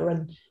older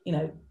and, you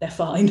know, they're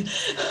fine,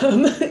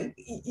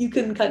 you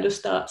can kind of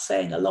start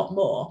saying a lot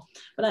more.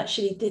 But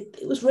actually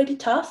it was really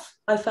tough.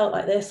 I felt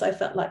like this, I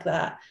felt like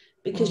that,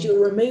 because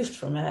you're removed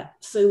from it.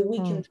 So we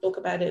can talk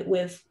about it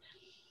with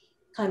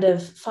kind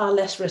of far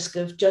less risk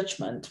of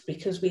judgment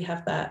because we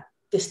have that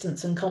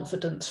distance and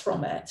confidence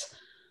from it.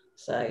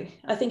 So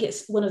I think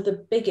it's one of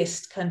the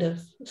biggest kind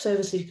of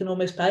services you can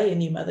almost pay a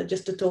new mother,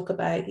 just to talk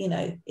about, you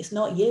know, it's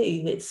not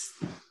you, it's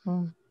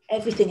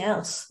everything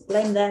else.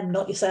 Blame them,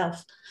 not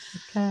yourself.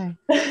 Okay.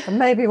 And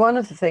maybe one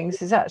of the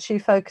things is actually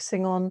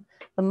focusing on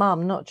the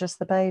mum, not just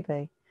the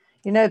baby.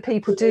 You know,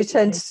 people do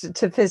tend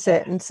to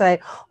visit and say,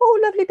 oh,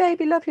 lovely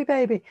baby, lovely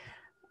baby.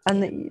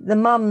 And the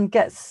mum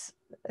gets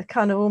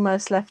kind of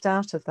almost left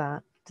out of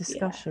that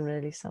discussion,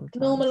 really,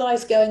 sometimes.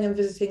 Normalise going and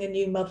visiting a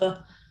new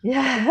mother,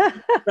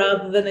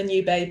 rather than a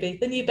new baby.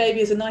 The new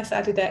baby is a nice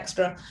added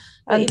extra.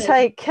 But, and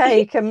take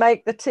cake and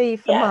make the tea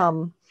for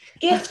mum.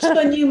 Gifts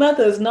for new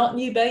mothers, not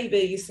new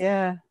babies.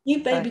 Yeah.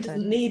 New baby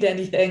doesn't need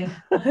anything.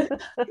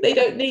 They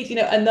don't need,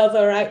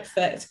 another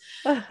outfit.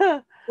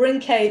 Bring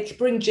cake,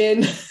 bring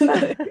gin.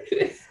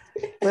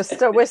 We'll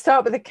start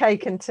with the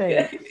cake and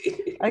tea.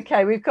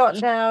 Okay, we've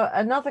got now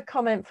another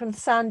comment from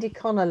Sandy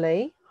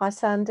Connolly. Hi,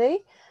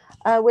 Sandy.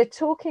 We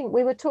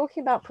were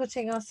talking about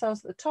putting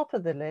ourselves at the top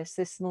of the list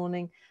this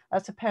morning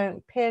as a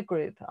parent peer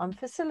group I'm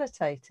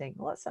facilitating.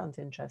 Well, that sounds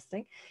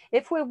interesting.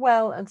 If we're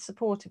well and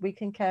supported, we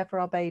can care for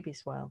our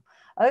babies well.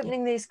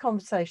 Opening these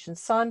conversations,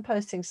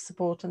 signposting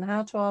support and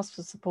how to ask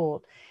for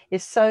support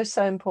is so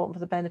important for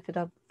the benefit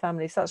of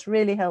families. That's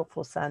really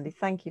helpful, Sandy.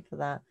 Thank you for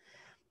that.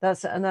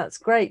 That's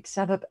great to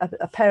have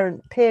a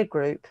parent peer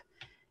group.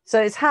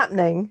 So it's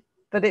happening,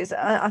 but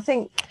I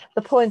think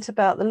the point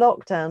about the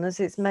lockdown is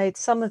it's made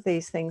some of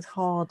these things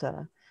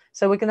harder.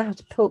 So we're going to have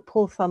to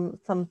pull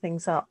some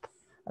things up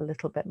a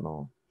little bit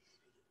more.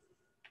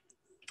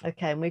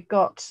 Okay, and we've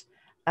got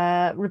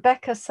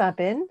Rebecca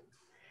Sabin.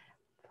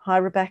 Hi,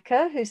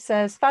 Rebecca, who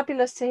says,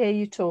 fabulous to hear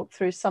you talk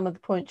through some of the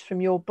points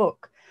from your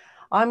book.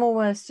 I'm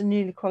almost a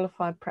newly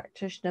qualified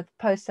practitioner for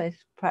postnatal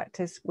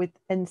practice with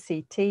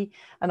NCT,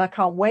 and I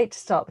can't wait to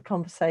start the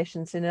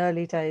conversations in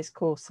early days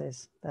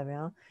courses. There we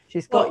are.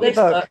 She's got your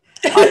book.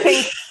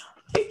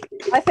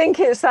 I think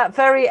it's that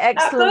very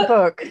excellent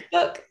book.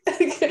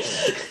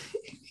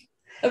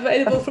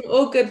 Available from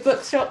all good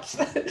bookshops.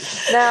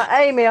 Now,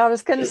 Amy, I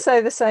was going to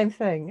say the same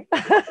thing.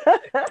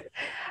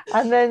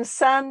 And then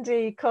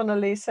Sandy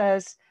Connolly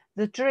says,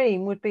 the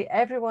dream would be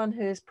everyone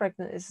who is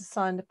pregnant is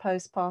assigned a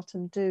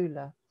postpartum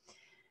doula.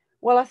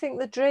 Well, I think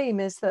the dream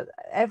is that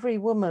every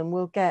woman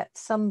will get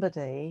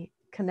somebody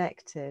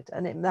connected,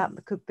 and that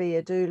could be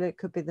a doula, it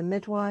could be the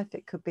midwife,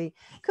 it could be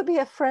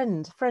a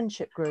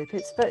friendship group.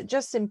 It's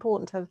just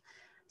important to have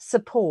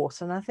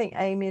support, and I think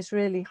Amy has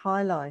really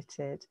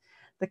highlighted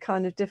the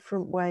kind of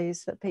different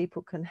ways that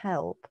people can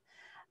help,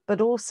 but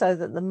also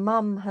that the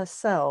mum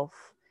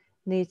herself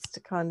needs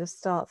to kind of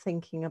start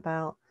thinking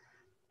about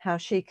how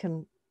she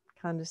can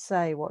kind of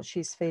say what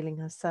she's feeling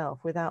herself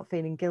without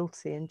feeling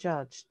guilty and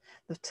judged.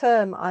 The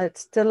term, I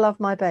still love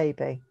my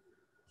baby.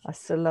 I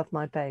still love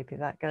my baby.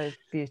 That goes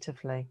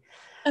beautifully.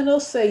 And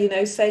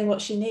also, saying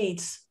what she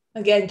needs.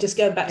 Again, just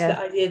going back to the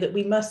idea that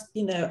we must,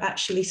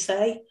 actually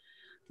say,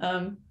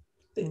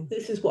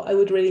 this is what I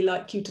would really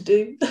like you to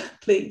do,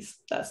 please.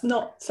 That's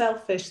not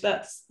selfish.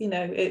 That's,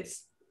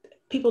 it's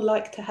people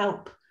like to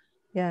help.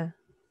 Yeah.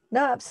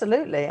 No,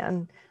 absolutely.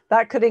 And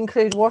that could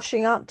include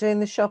washing up, doing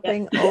the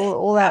shopping,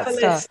 all that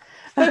stuff.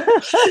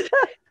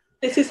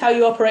 This is how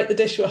you operate the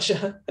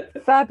dishwasher.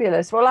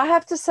 Fabulous. Well, I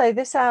have to say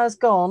this hour's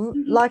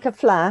gone like a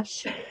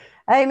flash.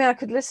 Amy, I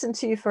could listen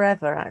to you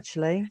forever,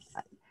 actually.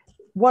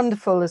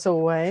 Wonderful as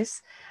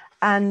always.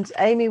 And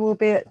Amy will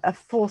be at a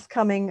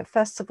forthcoming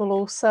festival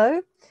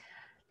also.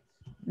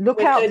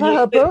 Look out for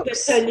her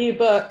books. Her new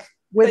book.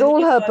 With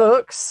all her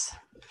books.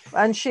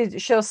 And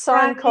she'll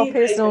sign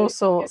copies and all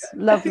sorts.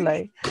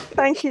 Lovely.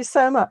 Thank you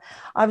so much.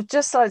 I would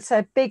just like to say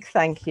a big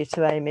thank you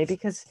to Amy,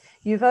 because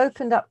you've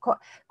opened up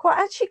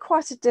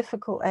quite a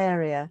difficult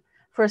area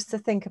for us to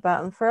think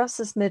about, and for us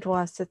as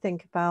midwives to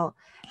think about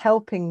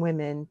helping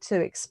women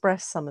to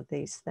express some of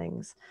these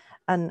things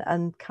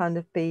and kind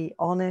of be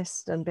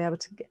honest and be able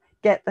to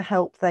get the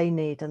help they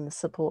need and the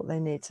support they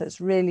need. So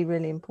it's really,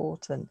 really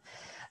important.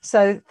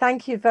 So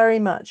thank you very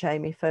much,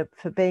 Amy, for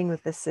being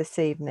with us this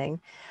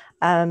evening.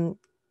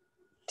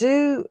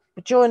 Do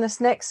join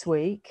us next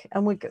week,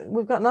 and we've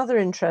got another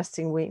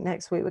interesting week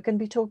next week. We're going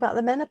to be talking about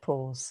the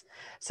menopause.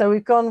 So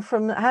we've gone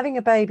from having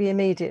a baby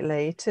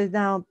immediately to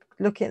now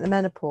looking at the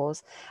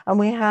menopause, and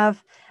we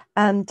have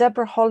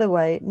Deborah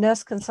Holloway,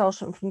 nurse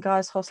consultant from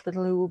Guy's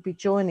Hospital, who will be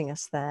joining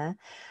us there.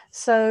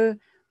 So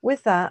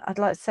with that, I'd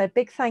like to say a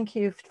big thank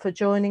you for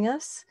joining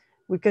us.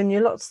 We've given you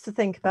lots to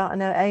think about. I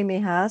know Amy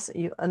has,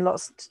 and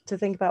lots to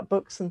think about,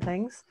 books and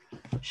things.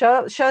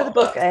 Show the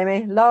book,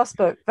 Amy. Last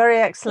book. Very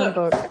excellent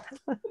book.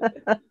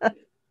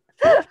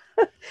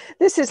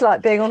 This is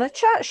like being on a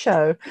chat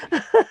show.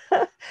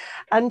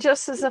 And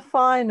just as a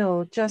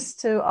final,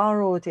 just to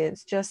our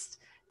audience, just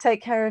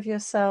take care of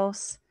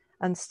yourselves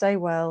and stay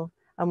well.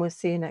 And we'll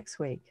see you next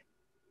week.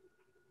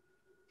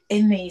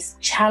 In these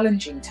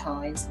challenging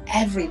times,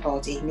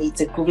 everybody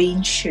needs a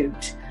green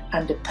shoot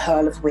and a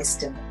pearl of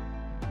wisdom.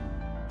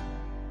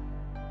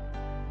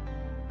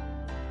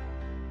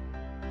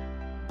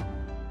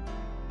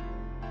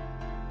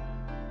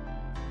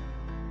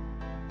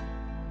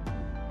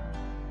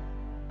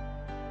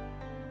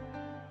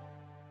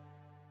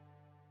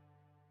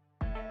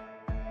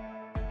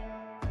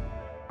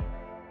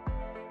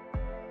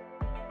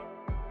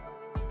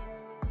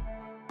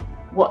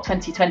 What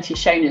 2020 has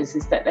shown us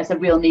is that there's a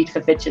real need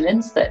for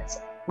vigilance, that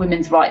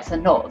women's rights are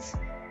not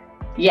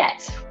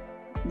yet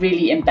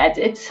really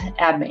embedded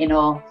in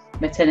our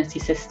maternity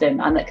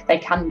system, and that they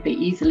can be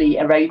easily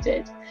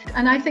eroded.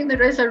 And I think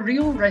there is a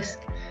real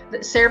risk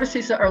that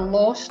services that are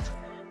lost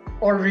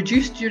or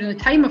reduced during the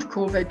time of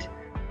COVID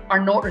are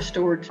not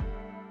restored.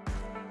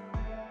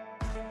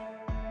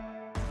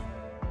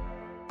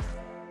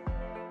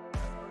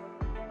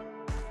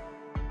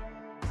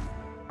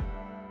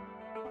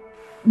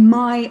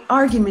 My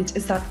argument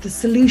is that the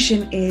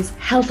solution is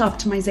health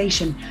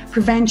optimization.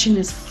 Prevention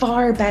is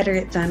far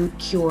better than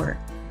cure.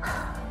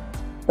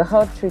 The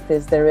hard truth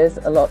is there is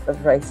a lot of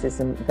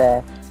racism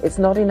there. It's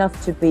not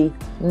enough to be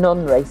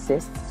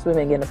non-racist,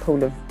 swimming in a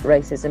pool of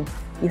racism.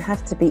 You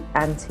have to be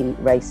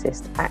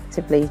anti-racist,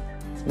 actively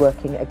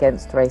working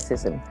against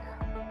racism.